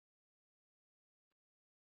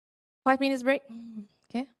 5 minutes break.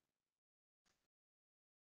 Okay.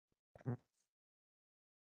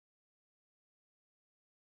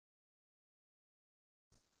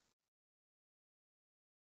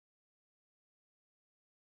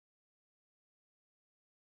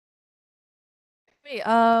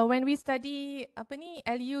 When we study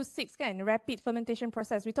LU6 kan, rapid fermentation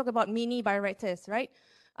process, we talk about mini bioreactors, right?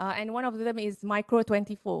 And one of them is micro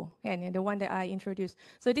 24, and the one that I introduced.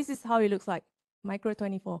 So this is how it looks like. micro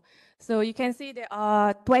 24. So you can see there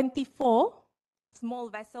are 24 small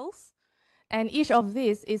vessels, and each of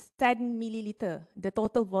these is 10 milliliter, the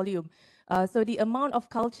total volume. So the amount of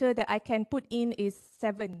culture that I can put in is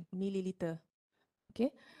 7 milliliter.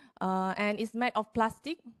 Okay, and it's made of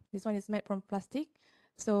plastic. This one is made from plastic.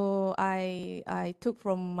 So I took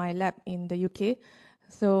from my lab in the UK.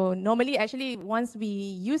 So normally, actually, once we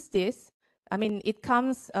use this, I mean, it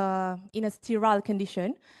comes in a sterile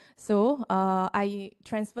condition. So I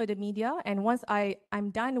transfer the media, and once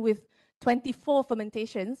I'm done with 24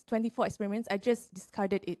 fermentations, 24 experiments, I just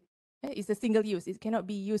discarded it. It's a single use. It cannot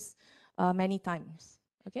be used many times.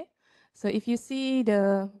 Okay, so if you see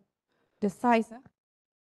the size,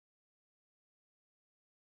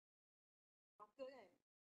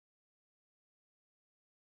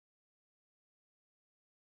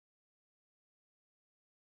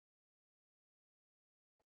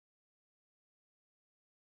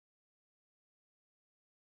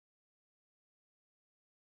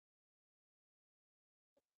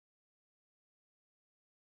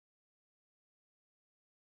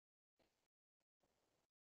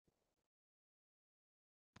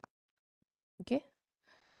 okay.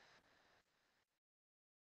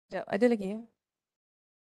 Sekejap, ada lagi ya?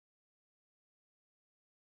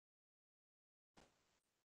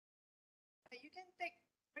 You can take.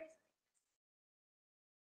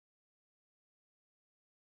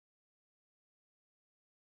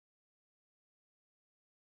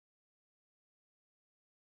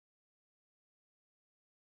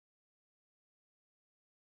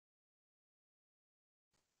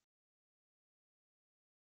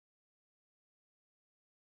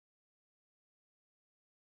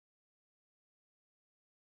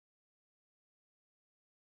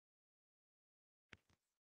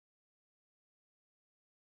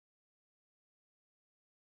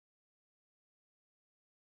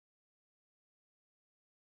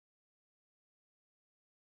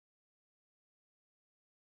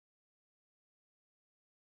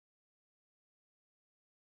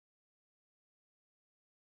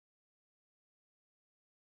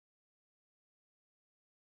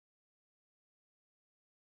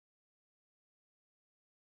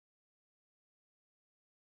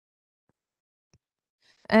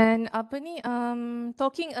 And apa ni,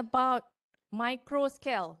 talking about micro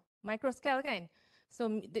scale kan?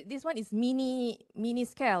 So this one is mini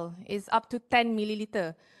scale, is up to 10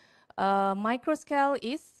 milliliter. Micro scale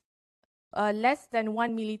is less than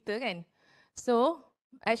 1 milliliter kan? So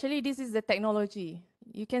actually this is the technology.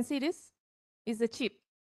 You can see this? Is a chip.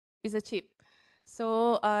 Is a chip.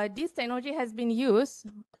 So this technology has been used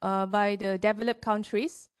by the developed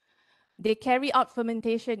countries. They carry out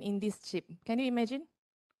fermentation in this chip. Can you imagine?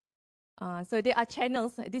 So there are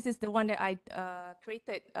channels. This is the one that I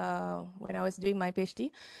created when I was doing my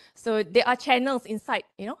PhD. So there are channels inside,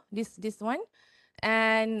 you know, this one.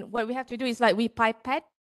 And what we have to do is like we pipette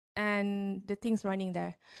and the things running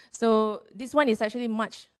there. So this one is actually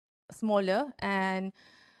much smaller, and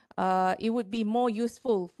it would be more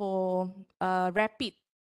useful for rapid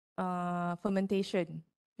fermentation.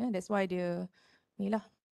 Yeah, that's why the ni lah.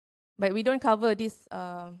 But we don't cover this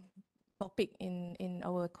topic in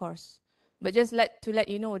our course. But just to let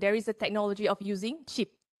you know, there is a technology of using chip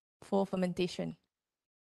for fermentation.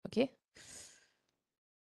 Okay.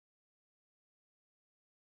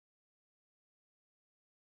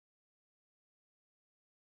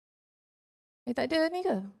 Tak ada ni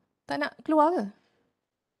ke? Tak nak keluar ke?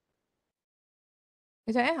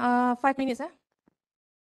 Sekejap 5 minutes eh.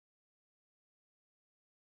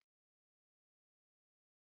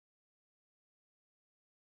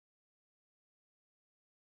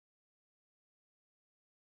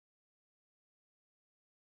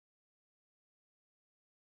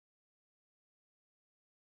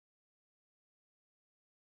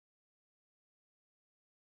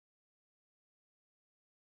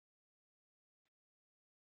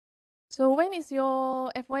 So when is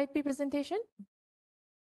your FYP presentation?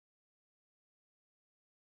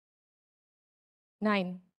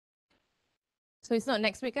 9. So it's not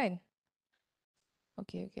next week kan?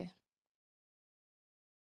 Okay, okay.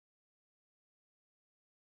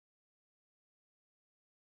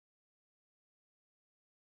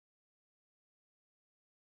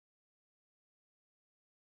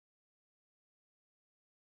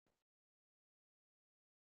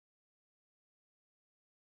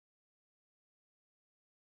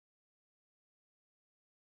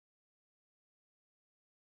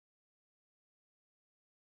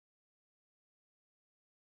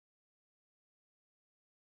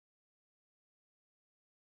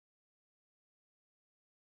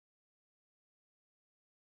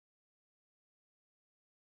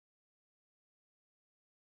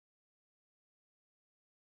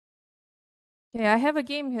 Okay, I have a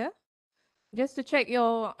game here just to check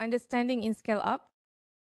your understanding in scale up.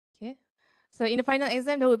 Okay. So in the final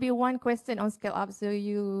exam, there will be one question on scale up. So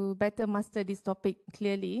you better master this topic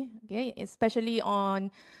clearly, okay? Especially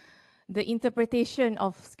on the interpretation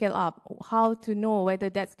of scale up, how to know whether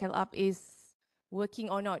that scale up is working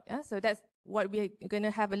or not. So that's what we're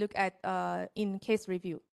gonna have a look at in case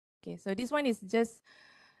review. Okay, so this one is just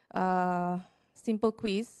simple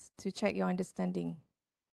quiz to check your understanding.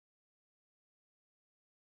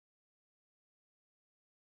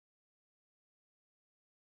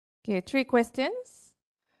 Okay, 3 questions.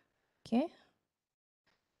 Okay.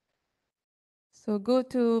 So go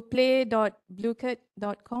to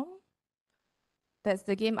play.bluecurt.com. That's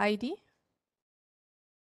the game ID.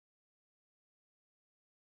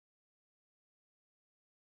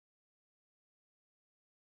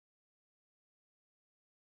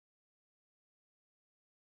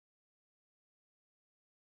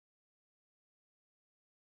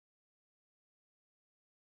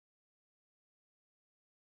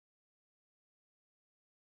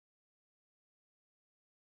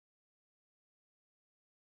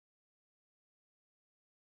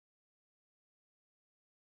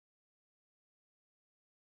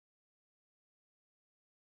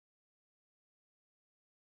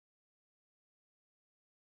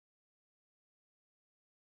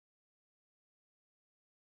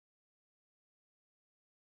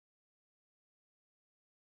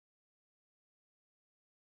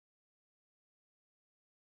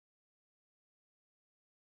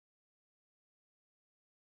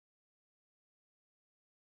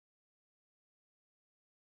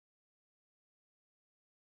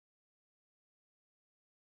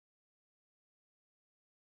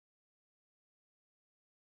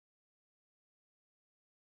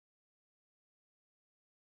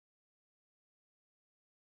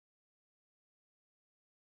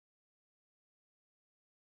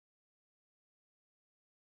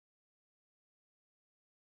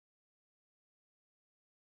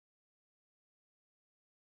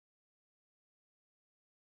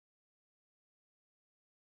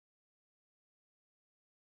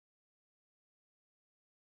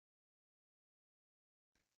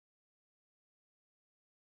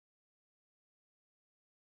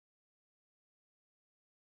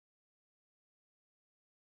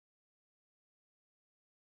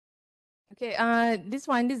 Okay, this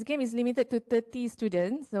game is limited to 30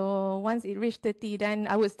 students. So once it reach 30, then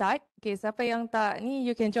I would start. Okay, siapa yang tak ni,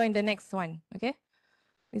 you can join the next one. Okay,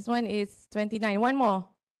 this one is 29. One more.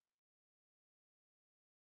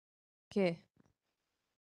 Okay,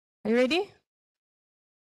 are you ready?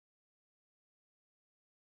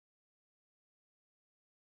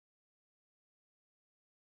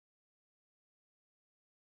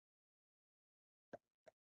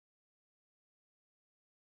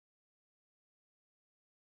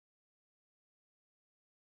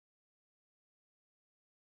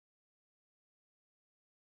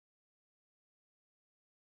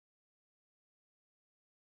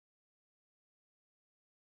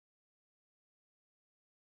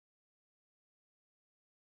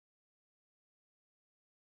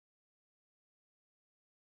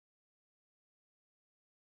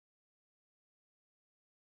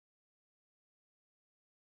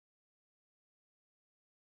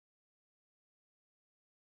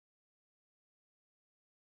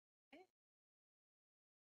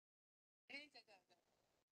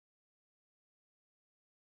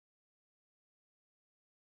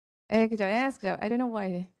 Kejap, sekejap. I don't know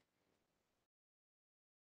why.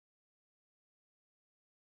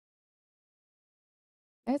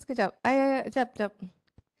 Sekejap. Sekejap.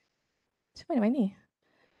 Macam mana ni?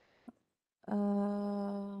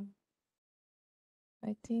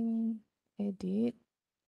 I think edit.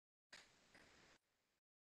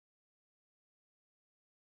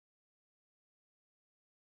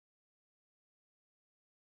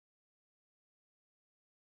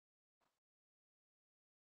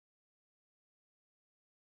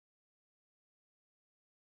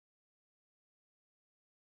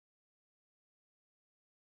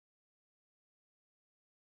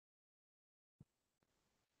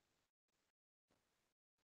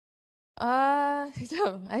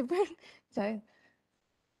 Sekejap. I pun, sekejap.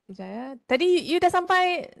 Sekejap ya. Tadi you dah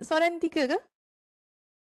sampai soalan 3 ke?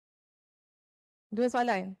 2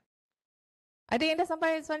 soalan. Ada yang dah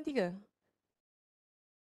sampai soalan 3?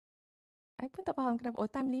 I pun tak faham kenapa. Oh,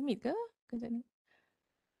 time limit ke? Kejap ni.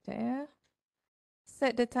 Sekejap ya.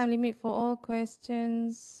 Set the time limit for all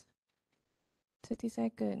questions. 30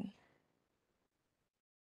 second.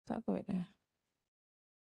 Tak kot.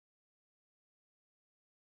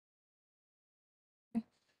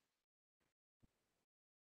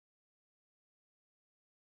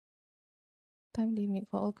 Time limit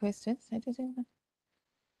for all questions. I don't think.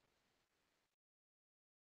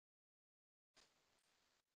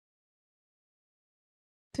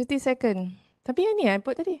 30 second. Tapi yang ni I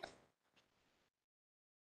put tadi.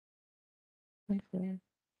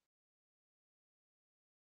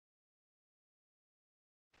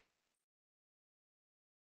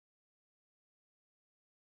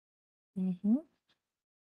 Mm-hmm.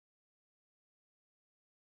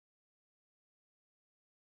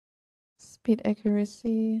 Speed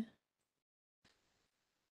accuracy.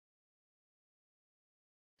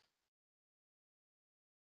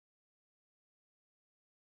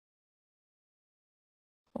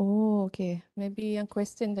 Oh, okay. Maybe yang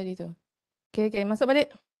question tadi tu. Okay, okay. Masuk balik.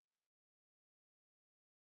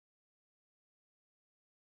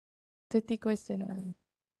 30 question.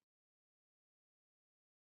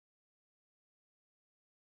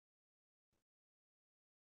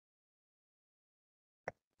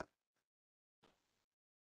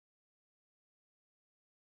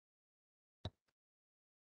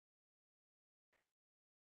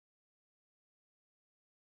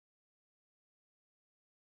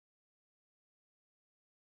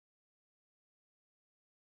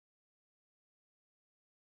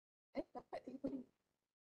 Dapat 30.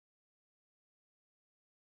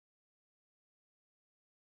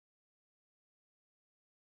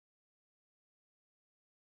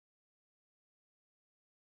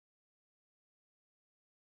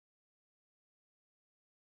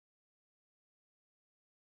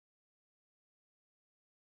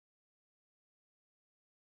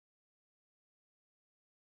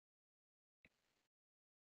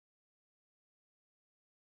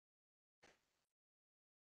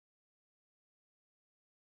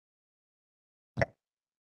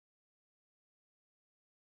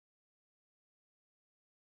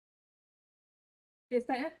 Okay,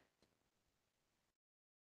 start ya.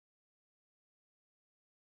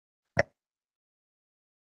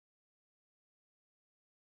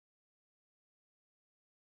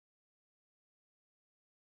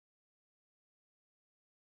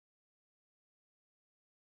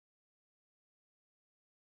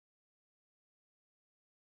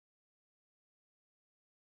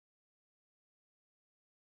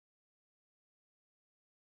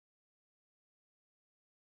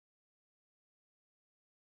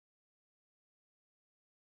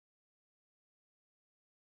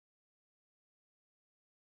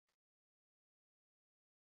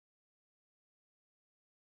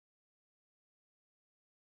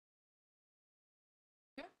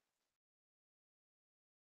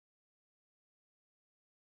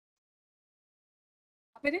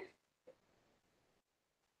 Apa dia?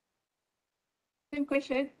 Same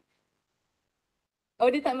question.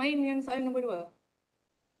 Oh, dia tak main yang soalan nombor 2.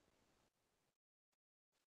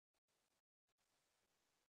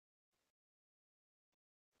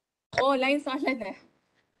 Oh, lain soalan eh?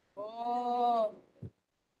 Oh.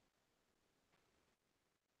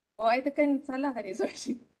 Oh, I tekan salah tadi,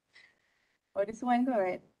 sorry. Oh, this one tu,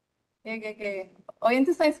 right? Okay, okay, okay. Oh, yang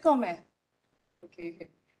tu science com eh? Okay, okay.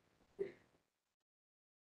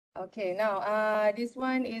 Okay, now this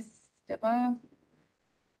one is apa?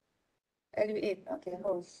 LU8. Okay,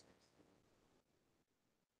 host.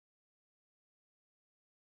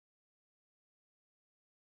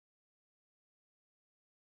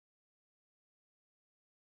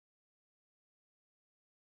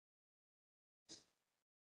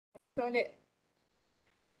 Solid.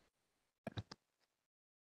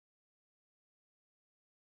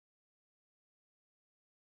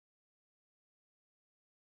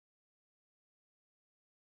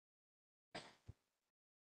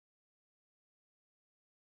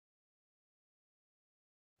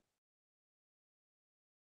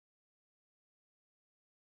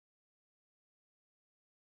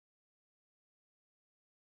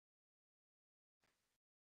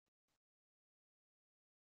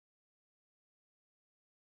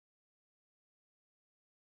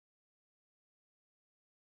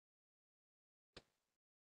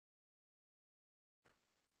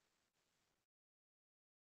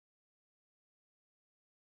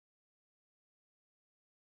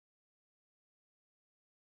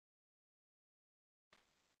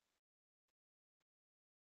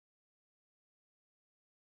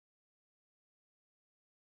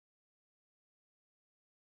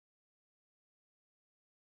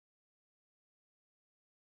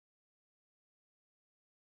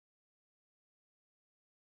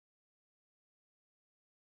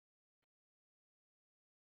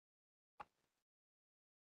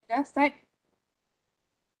 Dah start.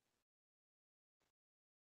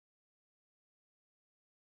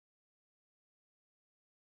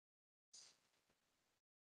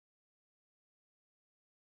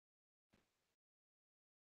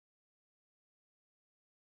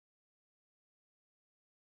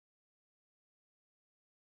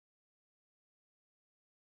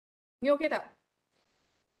 Ni okey tak?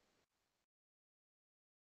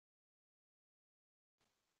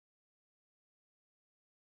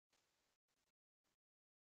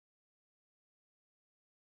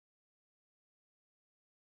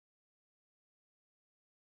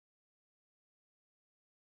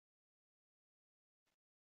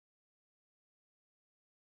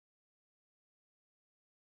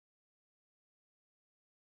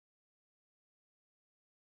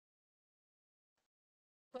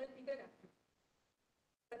 Soalan 3 dah.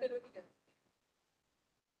 1, 2, 3.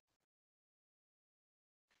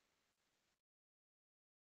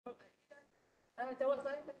 Jawab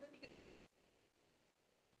soalan 1, 2, 3.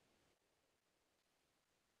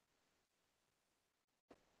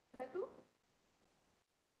 Satu.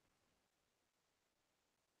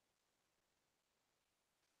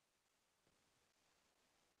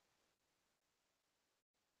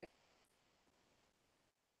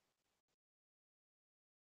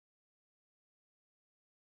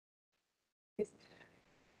 Yes.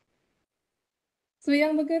 So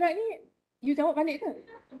yang bergerak ni, you jawab balik ke?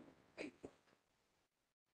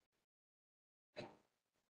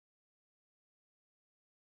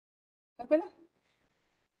 Apalah.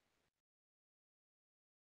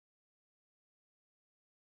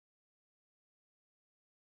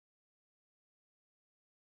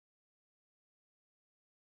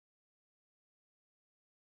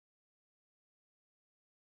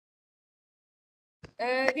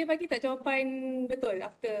 Dia bagi tak jawapan betul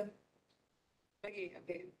after bagi.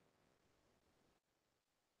 Okay.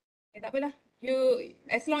 Tak apalah. You,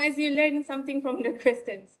 as long as you learn something from the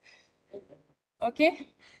questions. Okay.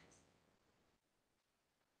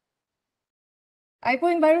 I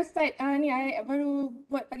pun baru start ni, I baru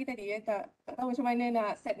buat pagi tadi ya. Tak tahu macam mana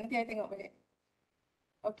nak set, nanti I tengok balik.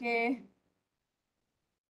 Okay.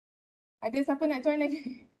 Ada siapa nak join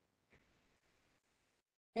lagi?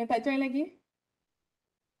 Yang tak join lagi?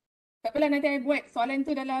 Tak apalah, nanti I buat soalan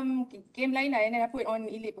tu dalam game lain lah, and then I put on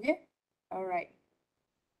Elip, okay? Alright.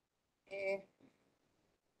 Okay.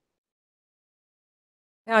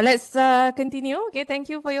 Now let's continue. Okay, thank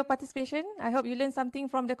you for your participation. I hope you learned something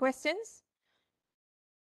from the questions.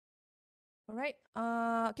 All right.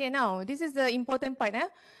 Okay, now this is the important part.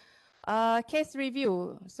 Case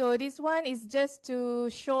review. So this one is just to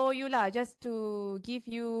show you lah, just to give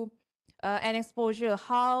you an exposure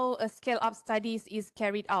how a scale-up studies is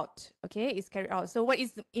carried out. Okay, is carried out. So what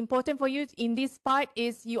is important for you in this part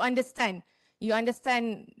is you understand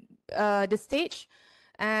the stage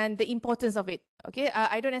and the importance of it. Okay,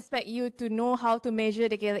 I don't expect you to know how to measure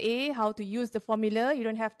the KLA, how to use the formula. You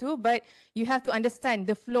don't have to, but you have to understand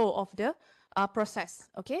the flow of the process.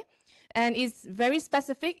 Okay. And it's very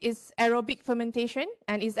specific, it's aerobic fermentation,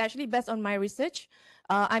 and it's actually based on my research.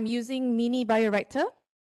 I'm using mini bioreactor.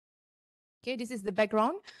 Okay, this is the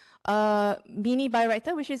background. Mini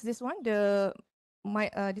bioreactor, which is this one,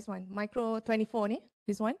 this one, micro 24 ni,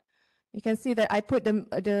 this one. You can see that I put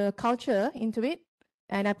the culture into it,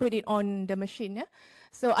 and I put it on the machine. Yeah?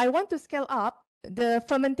 So I want to scale up the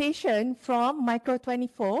fermentation from micro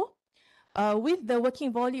 24. With the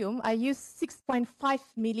working volume, I use 6.5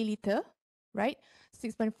 milliliter, right?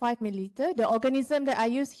 6.5 milliliter. The organism that I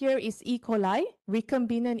use here is E. coli,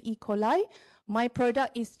 recombinant E. coli. My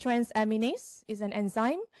product is transaminase, is an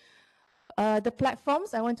enzyme. The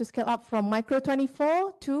platforms, I want to scale up from micro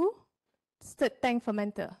 24 to stirred tank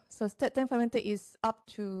fermenter. So stirred tank fermenter is up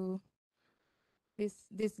to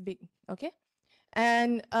this big, okay?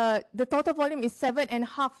 And the total volume is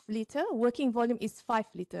 7.5 liter. Working volume is 5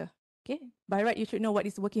 liter. Okay, by right, you should know what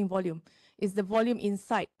is working volume. It's the volume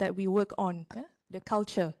inside that we work on, the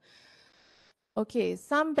culture. Okay,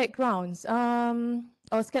 some backgrounds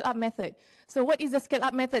or scale up method. So what is the scale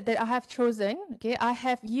up method that I have chosen? Okay, I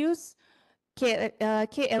have used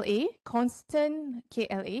KLA, constant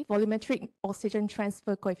KLA, volumetric oxygen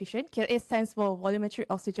transfer coefficient. KLA stands for volumetric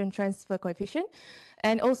oxygen transfer coefficient.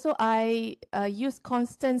 And also I use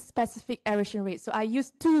constant specific aeration rate. So I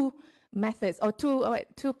use two methods or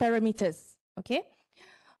two parameters, okay?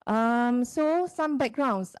 So some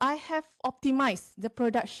backgrounds. I have optimized the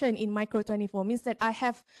production in micro 24, means that I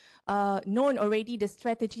have known already the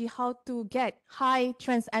strategy how to get high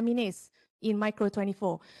transaminase in micro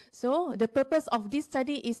 24. So the purpose of this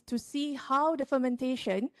study is to see how the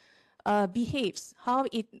fermentation behaves, how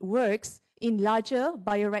it works in larger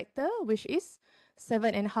bioreactor, which is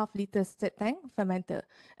 7.5 liter stirred tank fermenter.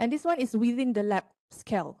 And this one is within the lab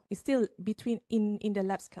scale. It's still in the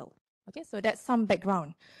lab scale. Okay, so that's some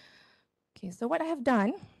background. Okay, so what I have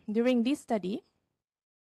done during this study,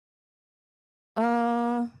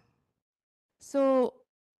 so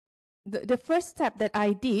the first step that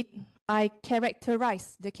I did, I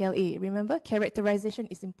characterize the KLA. Remember, characterization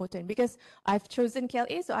is important because I've chosen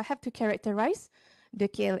KLA, so I have to characterize the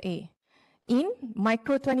KLA in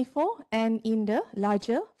micro 24 and in the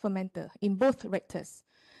larger fermenter, in both reactors.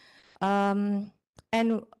 And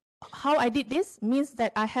how I did this means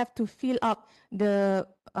that I have to fill up the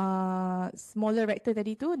smaller reactor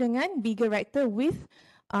tadi tu dengan bigger reactor with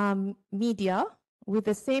media, with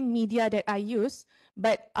the same media that I use,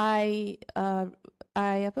 but I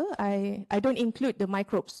don't include the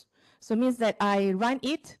microbes. So means that I run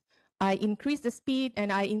it, I increase the speed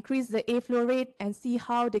and I increase the A flow rate and see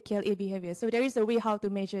how the KLA behavior. So there is a way how to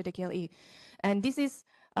measure the KLA. And this is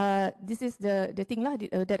the thing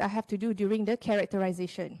that I have to do during the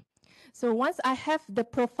characterization. So once I have the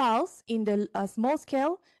profiles in the small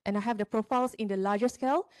scale and I have the profiles in the larger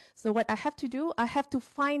scale, so what I have to do, I have to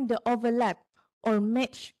find the overlap or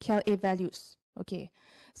match KLA values. Okay,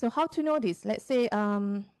 so how to know this? Let's say, I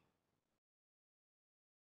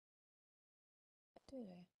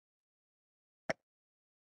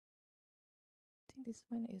think this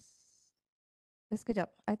one is, sekejap.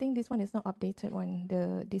 I think this one is not updated one,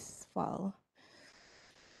 this file.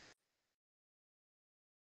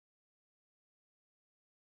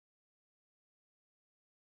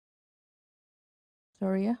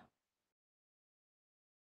 Sorry, yeah.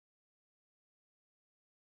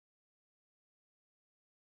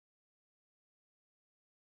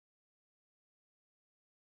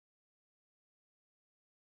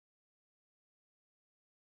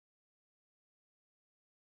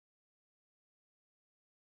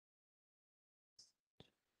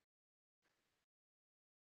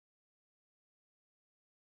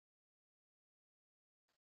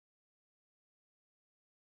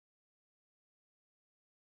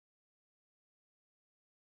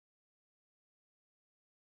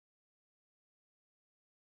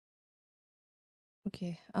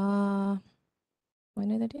 Okay,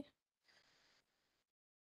 mana tadi?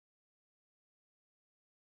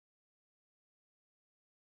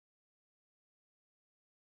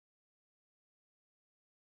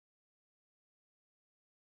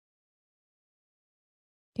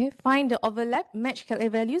 Okay, find the overlap, match KLA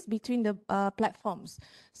values between the platforms.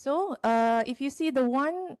 So if you see the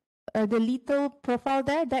one, the little profile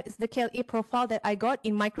there, that is the KLA profile that I got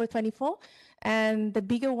in micro 24, and the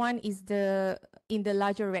bigger one is in the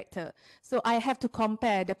larger reactor. So I have to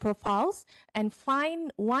compare the profiles and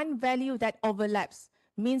find one value that overlaps,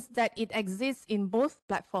 means that it exists in both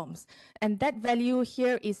platforms. And that value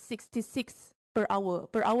here is 66 per hour.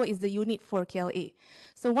 Per hour is the unit for KLA.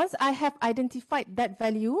 So once I have identified that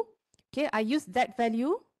value, okay, I use that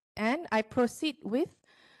value and I proceed with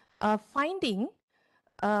finding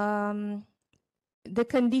the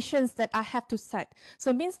conditions that I have to set.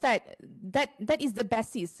 So it means that that is the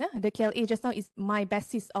basis. The KLA just now is my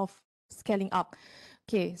basis of scaling up.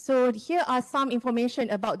 Okay, so here are some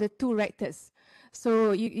information about the two reactors.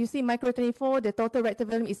 So you see micro 24, the total reactor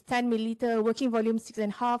volume is 10 milliliter, working volume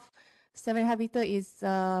 6.5, 7.5 liter is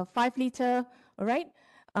 5 liter, all right?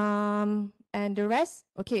 And the rest,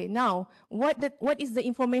 okay, now what is the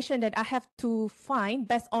information that I have to find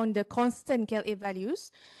based on the constant KLA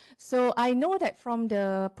values? So I know that from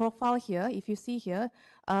the profile here, if you see here,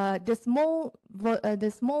 the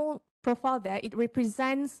small profile there, it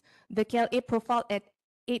represents the KLA profile at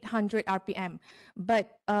 800 RPM.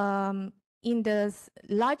 But in the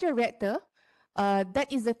larger reactor, that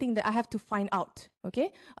is the thing that I have to find out,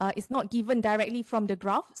 okay? It's not given directly from the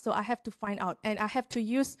graph, so I have to find out. And I have to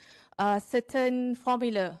use a certain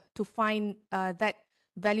formula to find that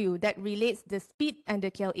value that relates the speed and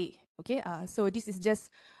the KLA, okay? So this is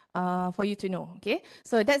just for you to know, okay?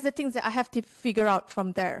 So that's the things that I have to figure out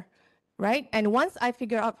from there, right? And once I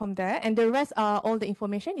figure out from there, and the rest are all the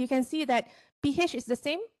information, you can see that pH is the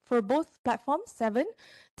same for both platforms, 7.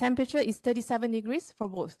 Temperature is 37 degrees for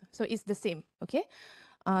both, so it's the same, okay?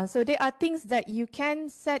 So there are things that you can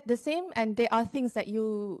set the same, and there are things that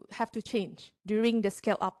you have to change during the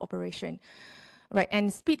scale-up operation, right?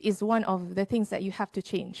 And speed is one of the things that you have to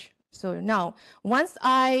change. So now, once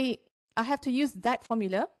I have to use that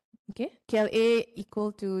formula, okay? KLA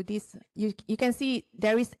equal to this. You can see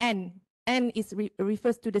there is N. N is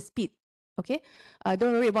refers to the speed, okay?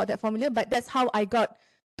 Don't worry about that formula, but that's how I got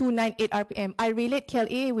 298 RPM. I relate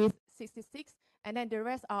KLA with 66, and then the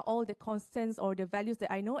rest are all the constants or the values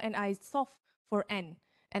that I know, and I solve for N.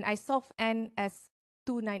 And I solve N as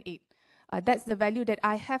 298. That's the value that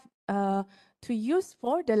I have to use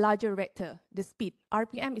for the larger reactor, the speed.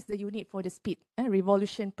 RPM is the unit for the speed,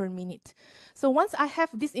 revolution per minute. So once I have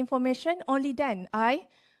this information, only then I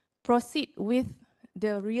proceed with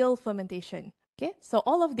the real fermentation. Okay, so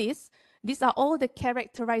all of this These are all the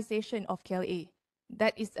characterization of KLA.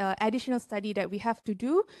 That is an additional study that we have to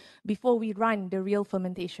do before we run the real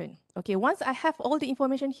fermentation. Okay, once I have all the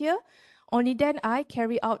information here, only then I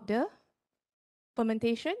carry out the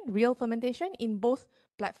fermentation, real fermentation in both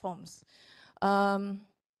platforms.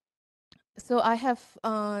 So I have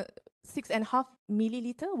 6.5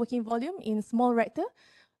 milliliter working volume in small reactor.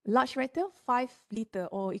 Large reactor, 5 liter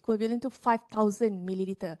or equivalent to 5,000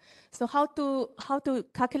 milliliter. So how to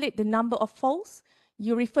calculate the number of folds?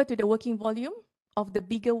 You refer to the working volume of the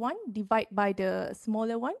bigger one, divide by the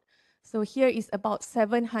smaller one. So here is about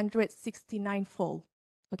 769 fold.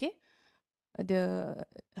 Okay, the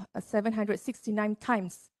 769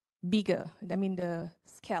 times bigger. I mean the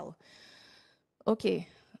scale. Okay,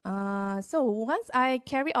 so once I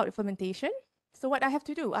carry out the fermentation, so what I have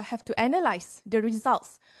to do, I have to analyze the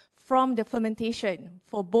results from the fermentation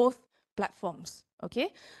for both platforms.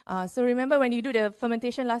 Okay, so remember when you do the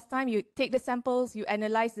fermentation last time, you take the samples, you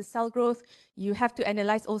analyze the cell growth, you have to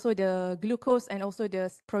analyze also the glucose and also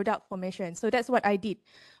the product formation. So that's what I did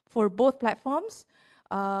for both platforms.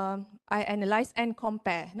 I analyze and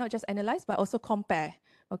compare, not just analyze, but also compare.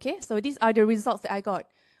 Okay, so these are the results that I got.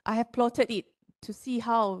 I have plotted it to see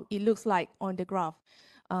how it looks like on the graph,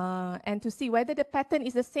 and to see whether the pattern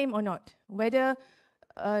is the same or not, whether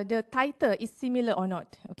the titer is similar or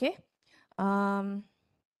not. Okay,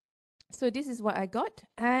 so this is what I got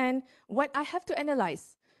and what I have to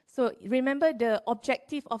analyze. So remember, the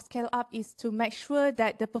objective of scale up is to make sure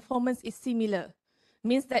that the performance is similar.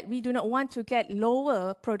 Means that we do not want to get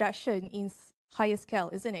lower production in higher scale,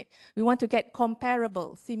 isn't it? We want to get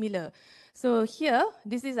comparable, similar. So here,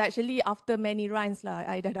 this is actually after many runs lah,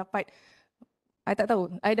 I dah dapat, I tak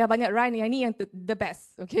tahu, I dah banyak run yang ni yang the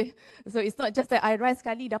best, okay? So it's not just that I run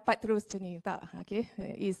sekali dapat terus macam ni, tak, okay?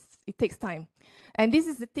 It takes time. And this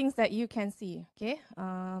is the things that you can see, okay?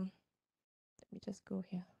 Let me just go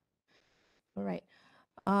here. All right.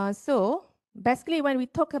 So basically when we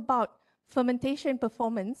talk about fermentation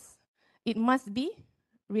performance, it must be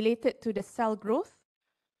related to the cell growth,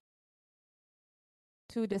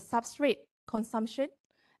 to the substrate consumption,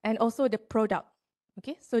 and also the product.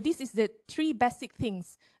 Okay, so this is the three basic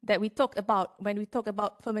things that we talk about when we talk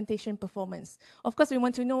about fermentation performance. Of course, we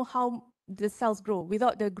want to know how the cells grow.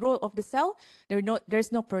 Without the growth of the cell,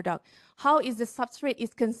 there's no product. How is the substrate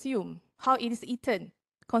is consumed? How it is eaten?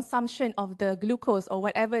 Consumption of the glucose or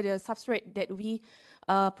whatever the substrate that we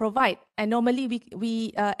provide. And normally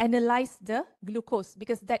we analyze the glucose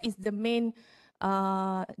because that is the main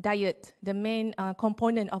diet, the main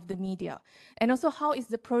component of the media. And also how is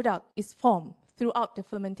the product is formed throughout the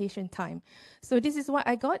fermentation time. So this is what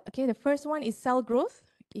I got. Okay, the first one is cell growth.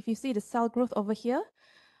 If you see the cell growth over here,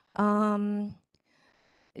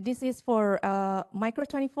 this is for micro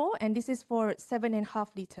 24 and this is for 7.5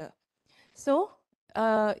 liter. So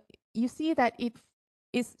you see that it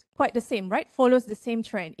is quite the same, right? Follows the same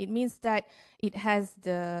trend. It means that it has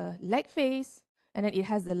the lag phase and then it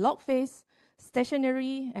has the log phase,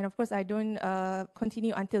 stationary, and of course I don't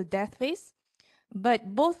continue until death phase.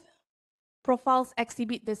 But both profiles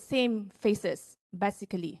exhibit the same phases,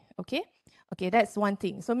 basically, okay? Okay, that's one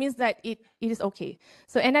thing. So it means that it is okay.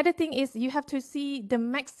 So another thing is you have to see the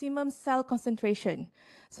maximum cell concentration.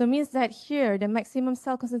 So it means that here, the maximum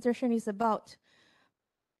cell concentration is about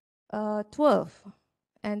 12.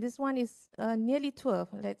 And this one is nearly 12,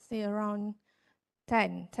 let's say around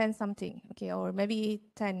 10 something, okay, or maybe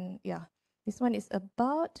 10, yeah. This one is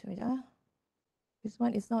about, this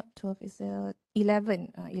one is not 12, it's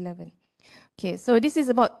 11. Okay, so this is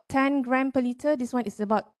about 10 gram per liter. This one is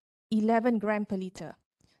about 11 gram per liter.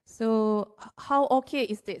 So how okay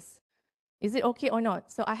is this? Is it okay or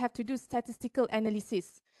not? So I have to do statistical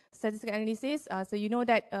analysis. So you know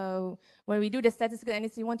that when we do the statistical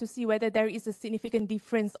analysis, we want to see whether there is a significant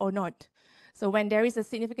difference or not. So when there is a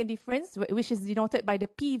significant difference, which is denoted by the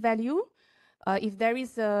p-value, if there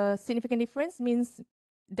is a significant difference, means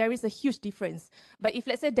there is a huge difference. But if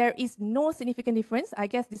let's say there is no significant difference, I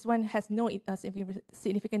guess this one has no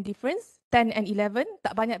significant difference, 10 and 11,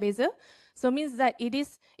 tak banyak beza. So means that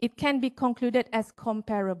it can be concluded as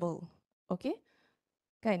comparable. Okay?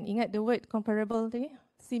 Kan, ingat the word comparable tadi?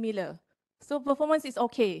 Similar. So performance is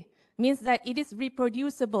okay. Means that it is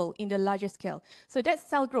reproducible in the larger scale. So that's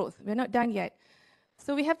cell growth. We're not done yet.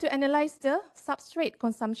 So we have to analyze the substrate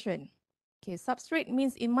consumption. Okay, substrate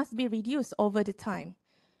means it must be reduced over the time.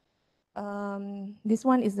 This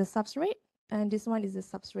one is the substrate and this one is the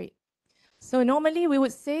substrate. So normally we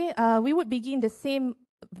would say, we would begin the same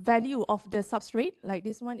value of the substrate, like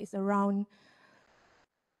this one is around,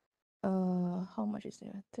 how much is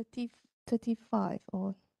there? 35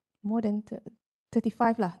 or more than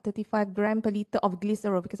 35 lah, 35 gram per liter of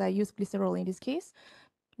glycerol because I use glycerol in this case.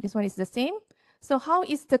 This one is the same. So how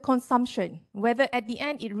is the consumption? Whether at the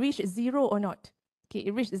end it reached zero or not. Okay,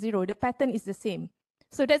 it reached zero. The pattern is the same.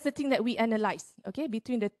 So that's the thing that we analyze, okay,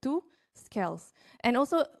 between the two scales. And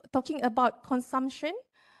also talking about consumption,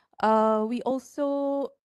 we also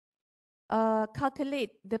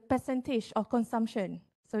calculate the percentage of consumption.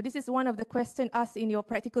 So this is one of the questions asked in your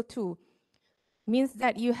practical 2. Means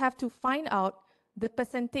that you have to find out the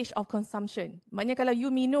percentage of consumption. Maknanya kalau you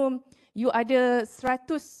minum, you ada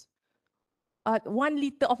 1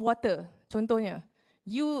 liter of water, contohnya.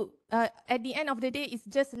 You, at the end of the day, it's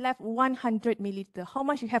just left 100 milliliter. How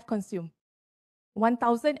much you have consumed?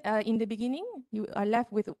 1,000 in the beginning, you are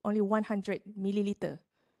left with only 100 milliliter.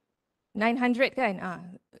 900 kan?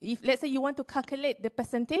 If let's say you want to calculate the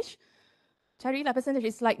percentage, carilah percentage,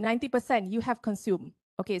 it's like 90% you have consumed.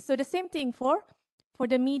 Okay, so the same thing for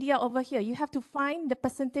the media over here. You have to find the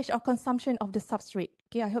percentage of consumption of the substrate.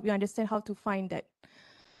 Okay, I hope you understand how to find that.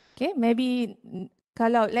 Okay, maybe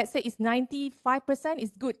kalau let's say it's 95%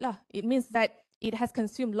 is good lah. It means that it has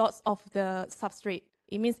consumed lots of the substrate.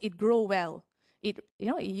 It means it grow well. It,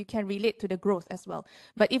 you can relate to the growth as well.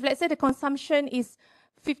 But if let's say the consumption is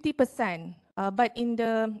 50%, but in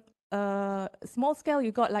the small scale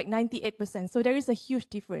you got like 98%. So there is a huge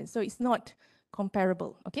difference. So it's not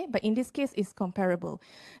comparable. Okay, but in this case it's comparable.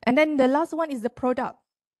 And then the last one is the product.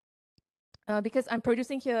 Because I'm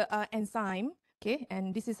producing here enzyme. Okay, and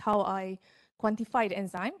this is how I quantify the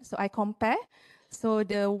enzyme. So I compare. So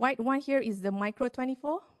the white one here is the micro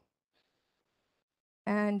 24.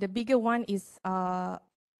 And the bigger one is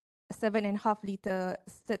 7.5 liter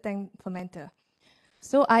stirred tank fermenter.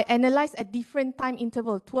 So I analyze at different time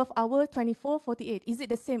interval, 12 hour, 24, 48. Is it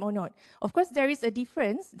the same or not? Of course, there is a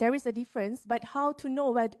difference. There is a difference, but how to know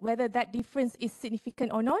whether that difference is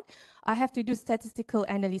significant or not? I have to do statistical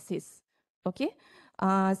analysis. Okay,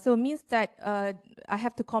 so means that I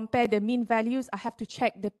have to compare the mean values. I have to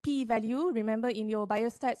check the p-value. Remember in your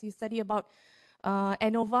biostats, you study about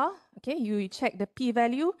ANOVA. Okay, you check the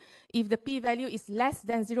p-value. If the p-value is less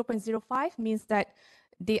than 0.05, means that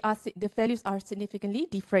the values are significantly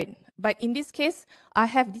different. But in this case, I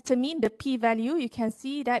have determined the p-value. You can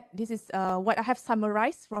see that this is what I have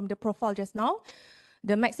summarized from the profile just now.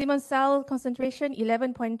 The maximum cell concentration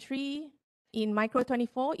 11.3. In micro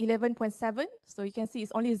 24, 11.7. So you can see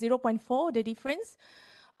it's only 0.4, the difference.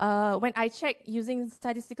 When I check using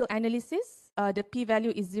statistical analysis, the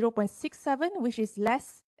p-value is 0.67, which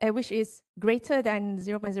is greater than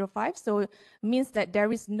 0.05. So means that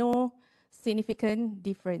there is no significant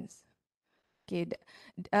difference. Okay.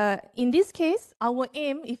 In this case, our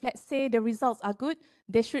aim, if let's say the results are good,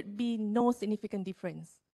 there should be no significant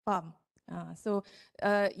difference. So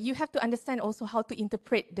you have to understand also how to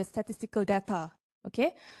interpret the statistical data.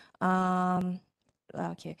 Okay.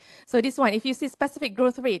 Okay. So this one, if you see specific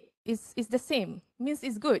growth rate, is the same. Means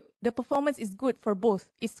it's good. The performance is good for both.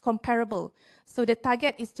 It's comparable. So the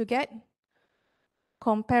target is to get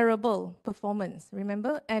comparable performance.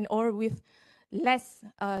 Remember, and or with less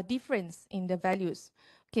difference in the values.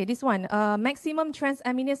 Okay, this one, maximum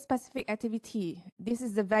transaminase specific activity. This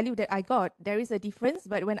is the value that I got. There is a difference,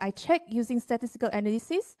 but when I check using statistical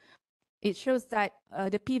analysis, it shows that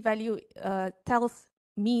the p-value tells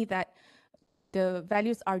me that the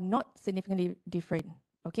values are not significantly different.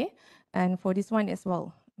 Okay, and for this one as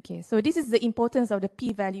well. Okay, so this is the importance of the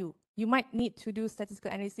p-value. You might need to do statistical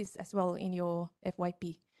analysis as well in your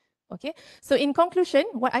FYP. Okay, so in conclusion,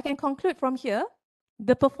 what I can conclude from here,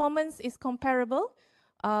 the performance is comparable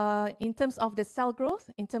in terms of the cell growth,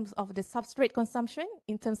 in terms of the substrate consumption,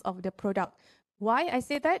 in terms of the product. Why I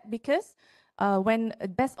say that? Because when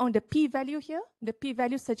based on the p-value here, the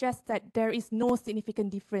p-value suggests that there is no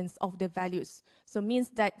significant difference of the values. So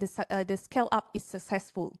means that the scale up is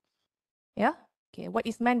successful. Yeah. Okay. What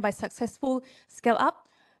is meant by successful scale up?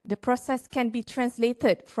 The process can be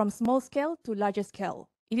translated from small scale to larger scale.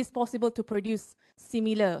 It is possible to produce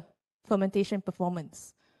similar fermentation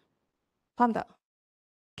performance. Faham tak?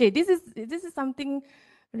 Okay, this is something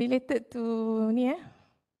related to ni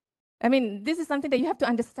I mean, this is something that you have to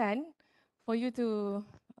understand for you to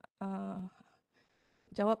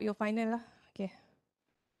jawab your final lah. Okay.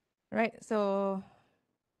 Right. So,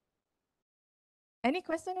 any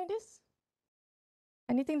question on this?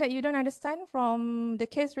 Anything that you don't understand from the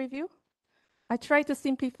case review? I try to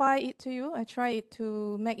simplify it to you. I try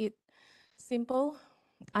to make it simple,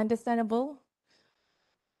 understandable.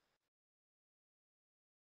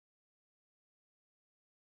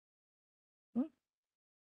 Hmm?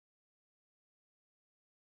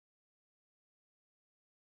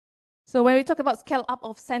 So when we talk about scale up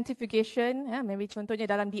of centrifugation, maybe contohnya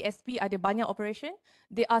dalam DSP ada banyak operation,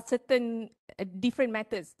 there are certain different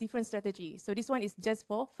methods, different strategy. So this one is just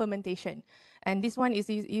for fermentation. And this one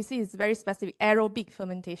is, you see, is very specific, aerobic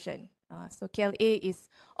fermentation. So KLA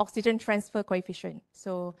is oxygen transfer coefficient.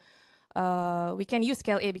 So we can use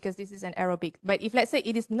KLA because this is an aerobic. But if let's say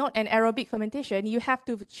it is not an aerobic fermentation, you have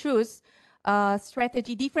to choose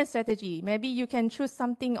strategy, different strategy. Maybe you can choose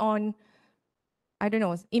something on, I don't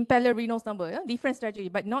know, impeller Reynolds number, different strategy,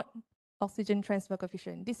 but not oxygen transfer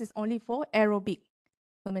coefficient. This is only for aerobic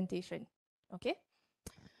fermentation. Okay.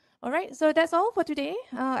 All right. So that's all for today.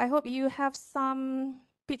 I hope you have some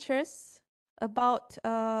pictures about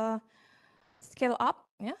scale up,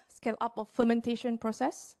 scale up of fermentation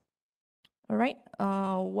process. All right.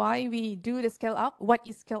 Why we do the scale up? What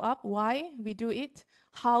is scale up? Why we do it?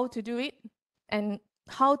 How to do it? And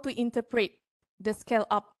how to interpret the scale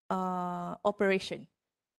up operation.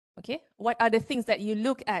 Okay, what are the things that you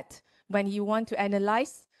look at when you want to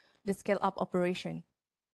analyze the scale up operation?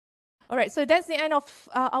 All right, so that's the end of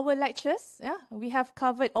our lectures. Yeah, we have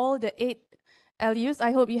covered all the 8 LUs.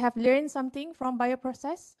 I hope you have learned something from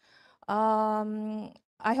bioprocess.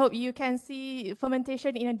 I hope you can see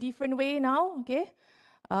fermentation in a different way now. Okay,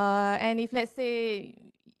 and if let's say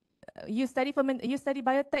you study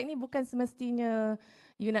biotech ni bukan semestinya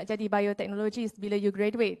you nak jadi biotechnologist bila you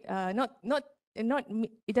graduate. Not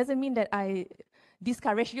it doesn't mean that I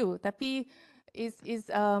discourage you, tapi is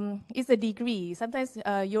a degree. Sometimes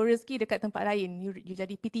your rezeki dekat tempat lain. You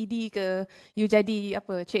jadi PTD ke, you jadi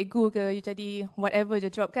apa, cikgu ke, you jadi whatever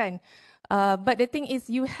the job kan. But the thing is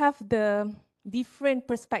you have the different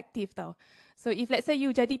perspective tau. So if let's say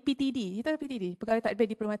you jadi PTD, you tahu PTD, pegawai tadbir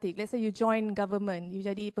diplomatik. Let's say you join government, you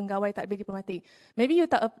jadi pegawai tadbir diplomatik. Maybe you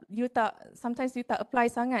tak sometimes you tak apply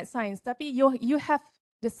sangat science, tapi you have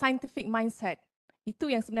the scientific mindset.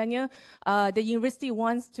 Itu yang sebenarnya the university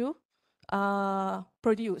wants to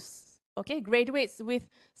produce. Okay, graduates with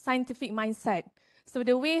scientific mindset. So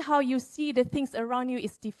the way how you see the things around you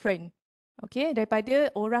is different. Okay,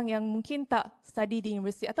 daripada orang yang mungkin tak study di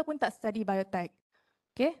university ataupun tak study biotech.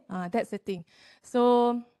 Okay, that's the thing.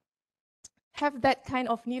 So have that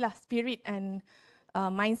kind of ni lah spirit and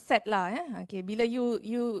mindset lah. Okay, bila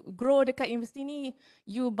you grow dekat universiti ni,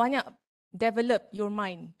 you banyak develop your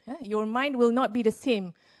mind. Your mind will not be the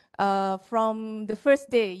same from the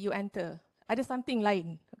first day you enter. Ada something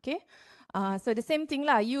lain. Okay, so the same thing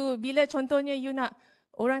lah. You bila contohnya you nak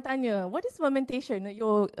orang tanya, what is fermentation?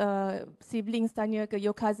 Your siblings tanya ke,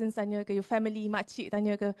 your cousins tanya ke, your family makcik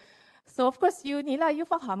tanya ke. So of course you ni lah, you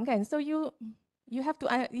faham kan? So you have to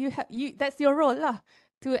that's your role lah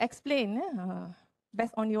to explain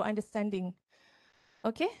based on your understanding.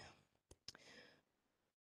 Okay.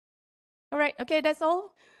 All right. Okay, that's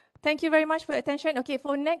all. Thank you very much for your attention. Okay,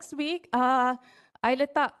 for next week, I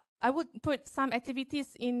would put some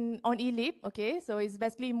activities on eLib. Okay, so it's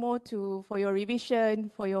basically more for your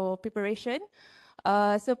revision, for your preparation.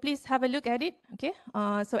 So please have a look at it. Okay.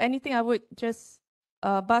 So anything I would just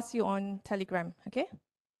buzz you on Telegram. Okay.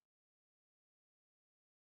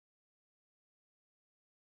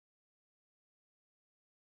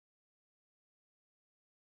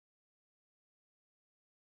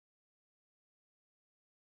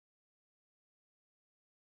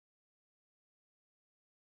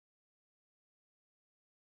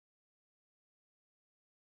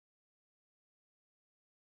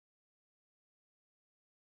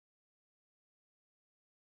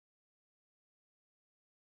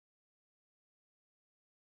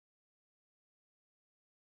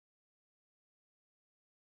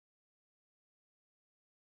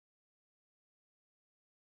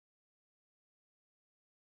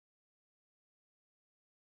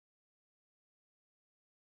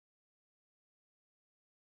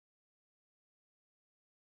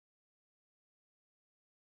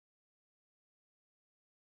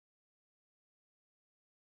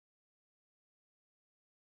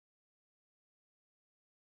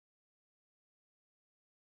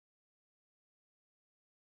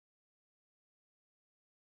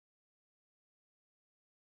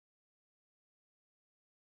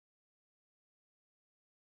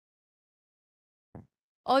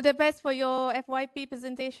 All the best for your FYP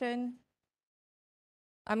presentation.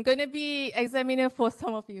 I'm going to be examiner for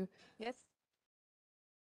some of you. Yes.